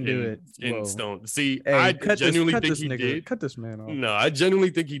cemented didn't do it. in Whoa. stone. See, Hey, I cut genuinely this, think cut he this nigga, did. cut this man off. No, I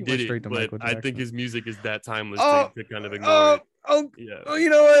genuinely think he He went did it, straight to but Michael I think Jackson. his music is that timeless Oh, to kind of ignore it. Yeah. Oh, you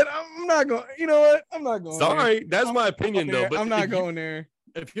know what? I'm not going. You know what? I'm not going. Sorry, that's my opinion though. But I'm not if you- going there.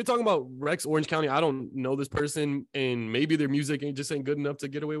 If you're talking about Rex Orange County, I don't know this person, and maybe their music ain't good enough to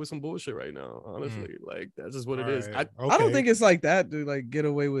get away with some bullshit right now. Honestly, like that's just what it is. Right. I don't think it's like that, dude. Like get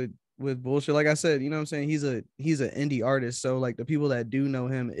away with bullshit. Like I said, you know what I'm saying? He's an indie artist, so like the people that do know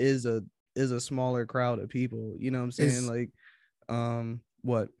him is a smaller crowd of people. You know what I'm saying? Is- like,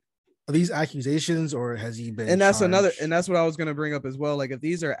 what? Are these accusations, or has he been? And that's charged? that's what I was gonna bring up as well. Like if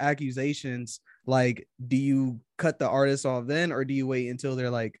these are accusations, like do you cut the artist off then, or do you wait until they're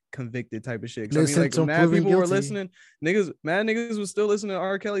like convicted type of shit? 'Cause I mean, Listen like to mad proven people were guilty. listening, niggas was still listening to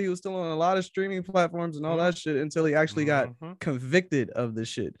R. Kelly. He was still on a lot of streaming platforms and all that shit until he actually got convicted of the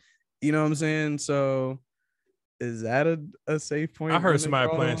shit. You know what I'm saying? So is that a safe point? I when heard they somebody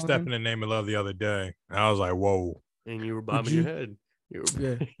draw the playing "Step line? in the Name of Love" the other day, and I was like, "Whoa!" And you were bobbing you- your head. You were...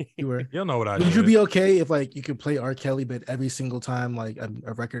 Yeah, you were. You don't know what I Would did. you be okay if like you could play R. Kelly, but every single time like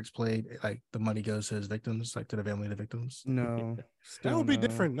a record's played, like the money goes to his victims, like to the family of the victims? No, That still would be no.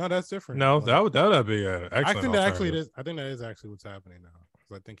 different. No, that's different. No, Like, that would be an excellent. I think that actually it alternative. is. I think that is actually what's happening now.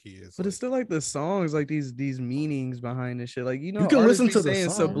 'Cause I think he is. But it's still like the songs, like these meanings behind this shit. Like you know, You can artists listen be to the saying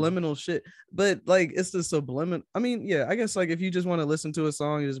song. subliminal shit, but like it's the subliminal. I mean, yeah, I guess like if you just want to listen to a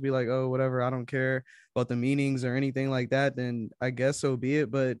song, you just be like, oh, whatever, I don't care about the meanings or anything like that. Then I guess so be it.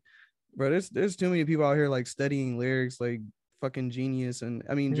 But bro, there's too many people out here like studying lyrics, like fucking genius. And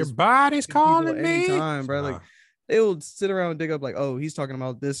I mean, Your just body's people calling at any me. time, bro. Like they will sit around and dig up like, oh, he's talking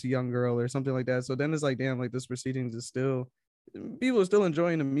about this young girl or something like that. So then it's like, damn, like this proceedings is still, people are still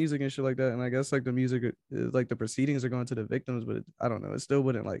enjoying the music and shit like that. And I guess like the music is like the proceedings are going to the victims, but I don't know, it still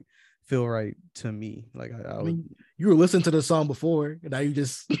wouldn't like feel right to me. Like I I would. mean, you were listening to the song before, and now you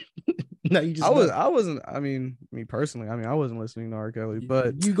just I wasn't. I mean, me personally. I mean, I wasn't listening to R. Kelly,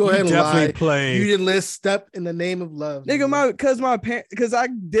 but you go ahead and definitely lie. play. You didn't list "Step in the Name of Love." nigga, because I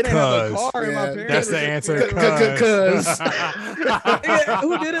didn't have a 'Cause, car, and my yeah, parents. That's the answer. Nigga,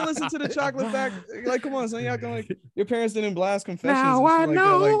 who didn't listen to the Chocolate Factory? Like, come on, son, y'all going like your parents didn't blast Confessions. Now and shit I like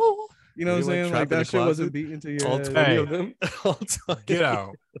know. That. Like, you know what I'm They, like, saying? trapped Like in a that shit wasn't closet. beaten to your All head. 20 Hey. of them. All 20. Get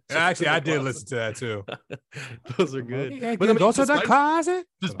out. Actually, I did listen to that too. Those are good. Yeah, But I mean, go to the despite- closet.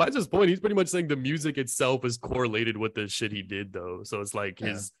 Despite his point, he's pretty much saying the music itself is correlated with the shit he did, though. So it's like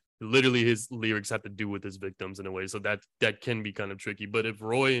his lyrics have to do with his victims in a way. So that can be kind of tricky. But if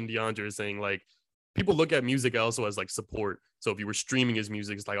Roy and DeAndre are saying like people look at music also as like support. So if you were streaming his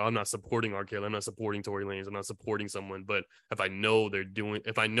music, it's like, oh, I'm not supporting R. Kelly, I'm not supporting Tory Lanez, I'm not supporting someone. But if I know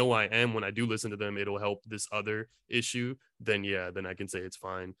I am when I do listen to them, it'll help this other issue, then yeah, then I can say it's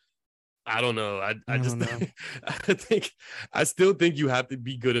fine. I don't know. I just don't know. I still think you have to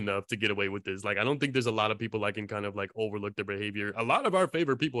be good enough to get away with this. Like, I don't think there's a lot of people that can kind of like overlook their behavior. A lot of our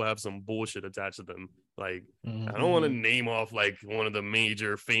favorite people have some bullshit attached to them. Like, I don't want to name off like one of the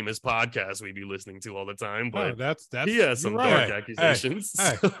major famous podcasts we be listening to all the time, but that's he has some you're dark right. accusations.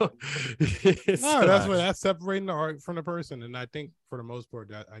 hey. So, it's No, that's fine. what that's separating the art from the person, and I think for the most part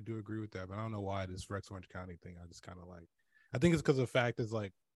that I do agree with that. But I don't know why this Rex Orange County thing. I just kind of like. I think it's because the fact is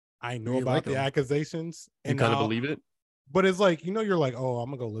like I know You about like the him. accusations, You and kind of now- believe it. But it's like you're like, oh, I'm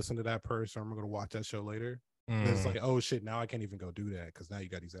gonna go listen to that person. Or I'm gonna go watch that show later. And it's Mm. like, oh shit, now I can't even go do that because now you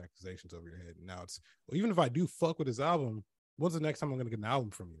got these accusations over your head. And now it's well, even if I do fuck with his album, when's the next time I'm gonna get an album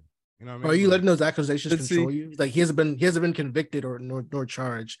from you? You know what I mean? Are you Like, letting those accusations Let's control see. you? Like he hasn't been convicted or nor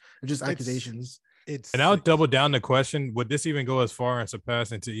charged. It's just It's- accusations. it's And I'll double down the question: would this even go as far as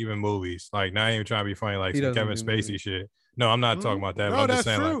surpassing to even movies? Like, not even trying to be funny, like He some doesn't Kevin do Spacey movies. shit. No, I'm not talking about that. No, but I'm that's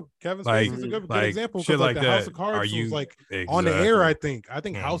just saying, true. like, Kevin like- Spacey's a good like, example. shit Because like like the House that. of Cards Are was you like on the air. I think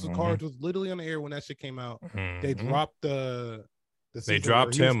House of Mhm. Cards was literally on the air when that shit came out. They Mhm. dropped the They season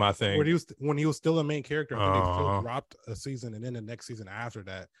dropped where he was- him, I think. when he was still a main character. I think they still Uh-huh. dropped a season, and then the next season after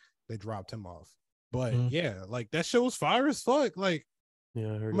that, they dropped him off. But Mhm. yeah, like that show was fire as fuck. Like Yeah,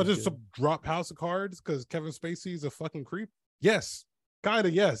 I heard I'm gonna it was just good. drop House of Cards because Kevin Spacey's a fucking creep. Yes, kind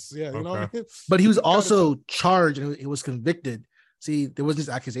of. Yes, yeah. You know what I Okay. mean? But he was Kinda also charged and he was convicted. See, there was just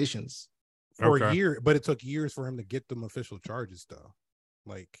accusations. for a Okay. year, but it took years for him to get them official charges though.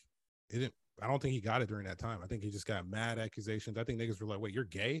 Like it didn't. I don't think he got it during that time. I think he just got mad accusations. I think niggas were like, "Wait, you're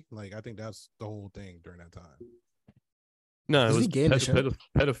gay?" Like I think that's the whole thing during that time. No, it Was he was gay in the show?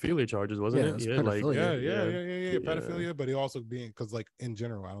 pedophilia charges, wasn't Yeah, it? it was Yeah, like pedophilia. Yeah. Yeah. Pedophilia, but he also being because like in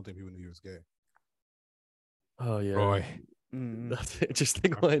general, I don't think people knew he was gay. oh yeah. Roy. Mm.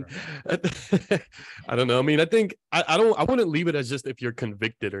 Interesting one. I don't know. I mean, I think I wouldn't leave it as just if you're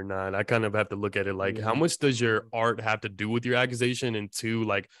convicted or not. I kind of have to look at it like how Yeah. much does your art have to do with your accusation, and two,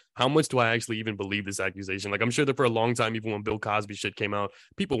 like how much do I actually even believe this accusation? Like I'm sure that for a long time, even when Bill Cosby shit came out,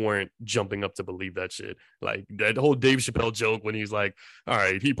 people weren't jumping up to believe that shit. Like that whole Dave Chappelle joke when he's like, all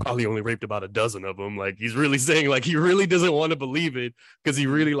right, he probably only raped about a dozen of them. Like he's really saying like he really doesn't want to believe it because he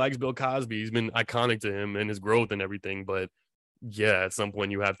really likes Bill Cosby. He's been iconic to him and his growth and everything, but yeah, at some point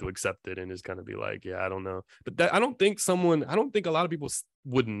you have to accept it and just kind of be like, yeah, I don't know. But that, I don't think a lot of people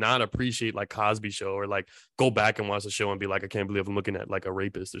would not appreciate like Cosby Show or like go back and watch the show and be like, I can't believe I'm looking at like a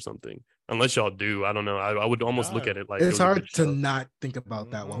rapist or something. Unless y'all do, I don't know. I would almost look at it like it It's was a hard good to show. not think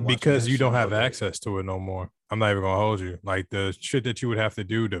about that one Because you don't have access to it no more. I'm not even gonna hold you. Like the shit that you would have to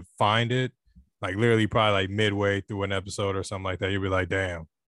do to find it, like literally probably like midway through an episode or something like that, you'd be like, damn,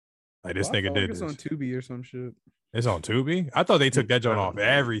 like this Well, I nigga feel like did it's this. on Tubi or some shit. It's on Tubi. I thought they took that joint off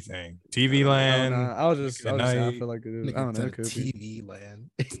everything. TV Land. I'll just say I Night. feel like it is. I don't know. It could be. TV land.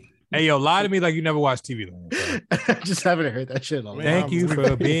 Hey yo, lie to me like you never watched TV Land. bro. I just haven't heard that shit in a Man, long Thank you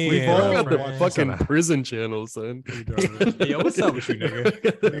for being. we've I all a got the watched friend. fucking prison channel, son. Hey, yo, what's up with you,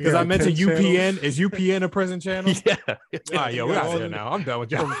 nigga? Because I mentioned 10 UPN. Is UPN a prison channel? Yeah. Ah, yo, we're out there now. I'm done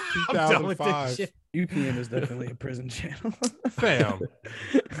with y'all. From I'm done with this 2005. shit. UPN is definitely a prison channel. Fam,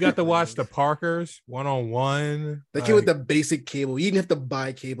 you got to watch the Parkers one-on-one. They came with the basic cable. You didn't have to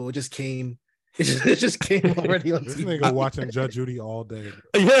buy cable. It just came. It just came already on This TV. nigga watching Judge Judy all day.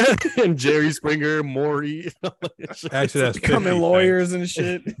 Yeah. And Jerry Springer, Maury. Actually, that's Becoming 50, lawyers and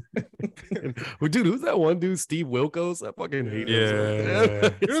shit. Well, dude, who's that one dude? Steve Wilkos? I fucking hate him. Yeah.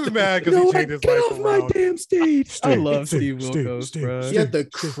 He was mad because he changed his get life off my around. damn stage. I Steve, love Steve, Steve Steve, Wilkos, Steve, bro. He had the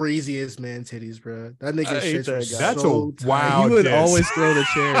craziest man titties, bro. That I nigga hate shit that was guy. That's so a tight. wild He would diss. always throw the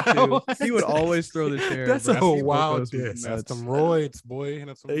chair too. He would always throw the chair. That's bro. a Steve wild Wilkos was diss. That's nuts. some roids, boy.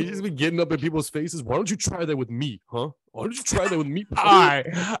 That's some He just be getting up in people's faces. Why don't you try that with me, huh? Why don't you try that with me? All right.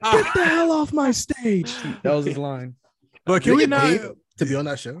 Get the hell off my stage. That was his line. But Did can he we get not? paid to be on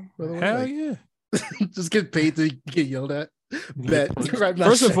that show? By the way? Hell Like, yeah. just get paid to get yelled at. Bet. Right now,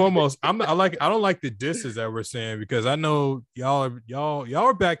 First and shit. foremost, I don't like the disses that we're saying because I know y'all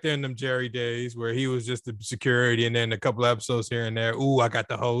are back there in them Jerry days where he was just the security and then a couple episodes here and there. Ooh, I got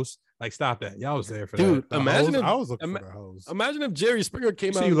the host. Like, stop that. Y'all was there for Dude, that. imagine if I was looking ima- for the hose. Imagine if Jerry Springer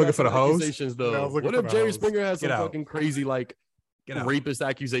came You out. see you and looking got for the some hose? accusations, Yeah, I though. was looking What for if the Jerry hose. Springer has some Get out. fucking crazy like Get out. rapist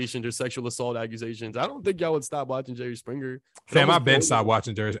accusations or sexual assault accusations? I don't think y'all would stop watching Jerry Springer. Fam, Almost I've been bored. stopped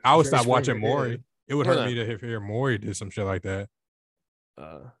watching Jersey. I would Jerry stop watching Springer, Maury. yeah. It would Why hurt not? me to hear Maury did some shit like that.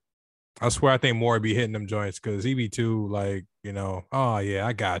 Uh, I swear I think Maury be hitting them joints because he be too like, oh yeah,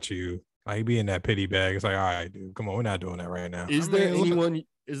 I got you. Like he be in that pity bag. It's like, all right, dude, come on, we're not doing that right now. is I there mean, look- anyone?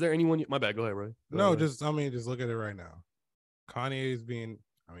 Is there anyone? My bad. Go ahead, Roy. No, just look at it right now. Kanye is being,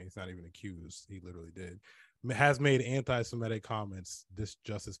 he's not even accused. He literally did. Has made anti-Semitic comments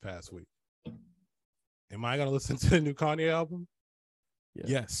just this past week. Am I gonna listen to the new Kanye album? Yeah.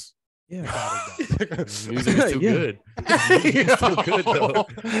 Yes. Yeah. music is too Yeah. good. Music is too good though.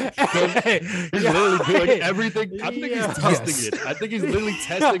 He's literally doing everything. I think he's testing it. I think he's literally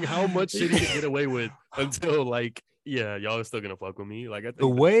testing how much shit he can get away with until like, yeah, y'all are still gonna fuck with me. Like I think The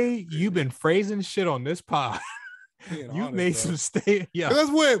way you've been phrasing shit on this pod, Being you've honest, made bro. some state. Yeah.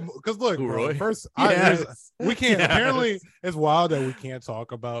 That's weird. Because look, Who, bro, Roy? first, Yes. we can't. Yes. Apparently, it's wild that we can't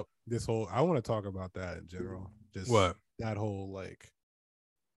talk about this whole. I want to talk about that in general. Just What? that whole like.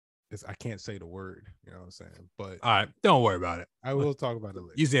 I can't say the word. You know what I'm saying? But All right, don't worry about it. I will talk about it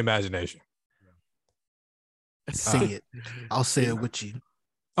later. Use the imagination. Say it. I'll say it with you.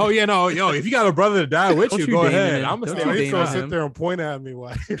 Oh yeah, no, yo, if you got a brother to die with Don't you, you go Damon ahead. him. I'm Don't gonna you stay He's Damon gonna with sit him. there and point at me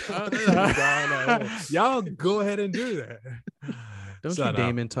while y'all go ahead and do that. Don't Shut you up.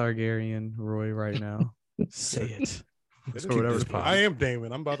 Damon Targaryen Roy right now? Say it. Let's Or keep whatever this the going. pod. I am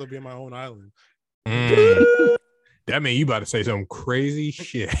Damon. I'm about to be in my own island. That mean you about to say some crazy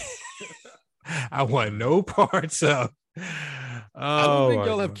shit. I want no parts of. I don't think my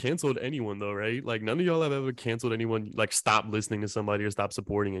y'all have God. canceled anyone though, right? Like none of y'all have ever canceled anyone, like stop listening to somebody or stop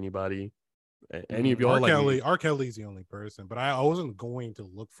supporting anybody. Any of y'all R. Kelly's the only person, but I wasn't going to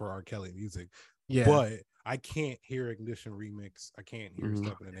look for R. Kelly music. Yeah. But I can't hear Ignition Remix. I can't hear Mhm.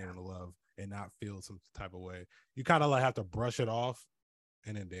 Step in the Name of the Love and not feel some type of way. You kind of like have to brush it off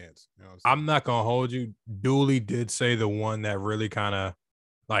and then dance. You know what I'm I'm not gonna hold you. Dooley did say the one that really kind of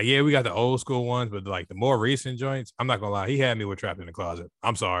like, yeah, we got the old school ones, but like the more recent joints, I'm not gonna lie, he had me with Trapped in the Closet.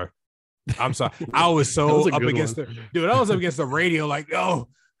 I'm sorry. I was That was so a up good against one. I was up against the radio, like, yo,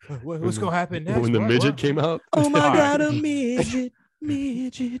 what's gonna happen next? When the What? midget came out? Oh my All right. God, a midget.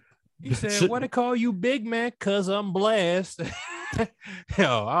 He said, "What to call you, big man? Cause I'm blessed."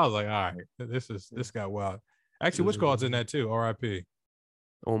 Yo, I was like, all right, this got wild. Actually, which call's in that too? R.I.P.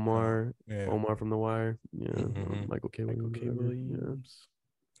 Omar, Yeah. Omar from The Wire. Yeah. Mhm. Michael K. Michael K. Williams.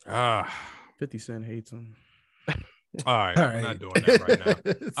 Ah, 50 Cent hates him. all right, All I'm not right. doing that right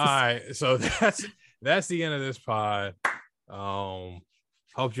now. All right, so that's the end of this pod.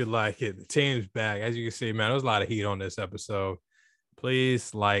 Hope you like it. The team's back. As you can see, man, there was a lot of heat on this episode.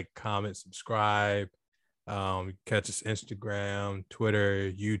 Please like, comment, subscribe. Catch us Instagram,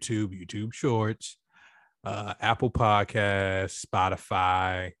 Twitter, YouTube Shorts, Apple Podcasts,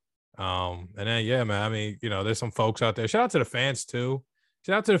 Spotify. And then yeah, man. I mean, there's some folks out there. Shout out to the fans too.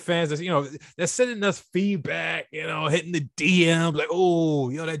 Shout out to the fans that's sending us feedback, hitting the DMs like,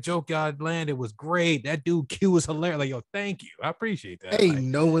 oh, that joke y'all landed was great. That dude Q was hilarious. Like, yo, thank you. I appreciate that. Ain't Like,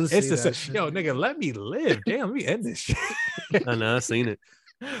 no one say it's that just shit. yo, nigga, let me live. Damn, let me end this shit. I know, I seen it.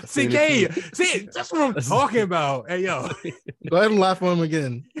 See, that's what I'm talking about. Hey, yo, Go ahead and laugh on him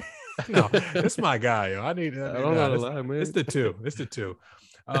again. no, it's my guy, yo. I don't know how to lie, man. It's the two.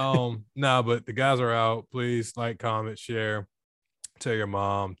 No, but the guys are out. Please like, comment, share. Tell your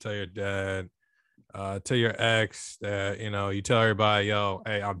mom, tell your dad, tell your ex that you tell everybody, yo,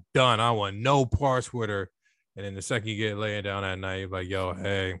 hey, I'm done. I want no parts with her. And then the second you get laying down that night, you're like, yo,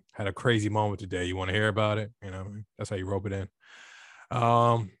 hey, had a crazy moment today. You want to hear about it? That's how you rope it in.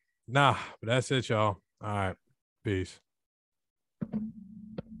 Nah, but that's it, y'all. All right, peace.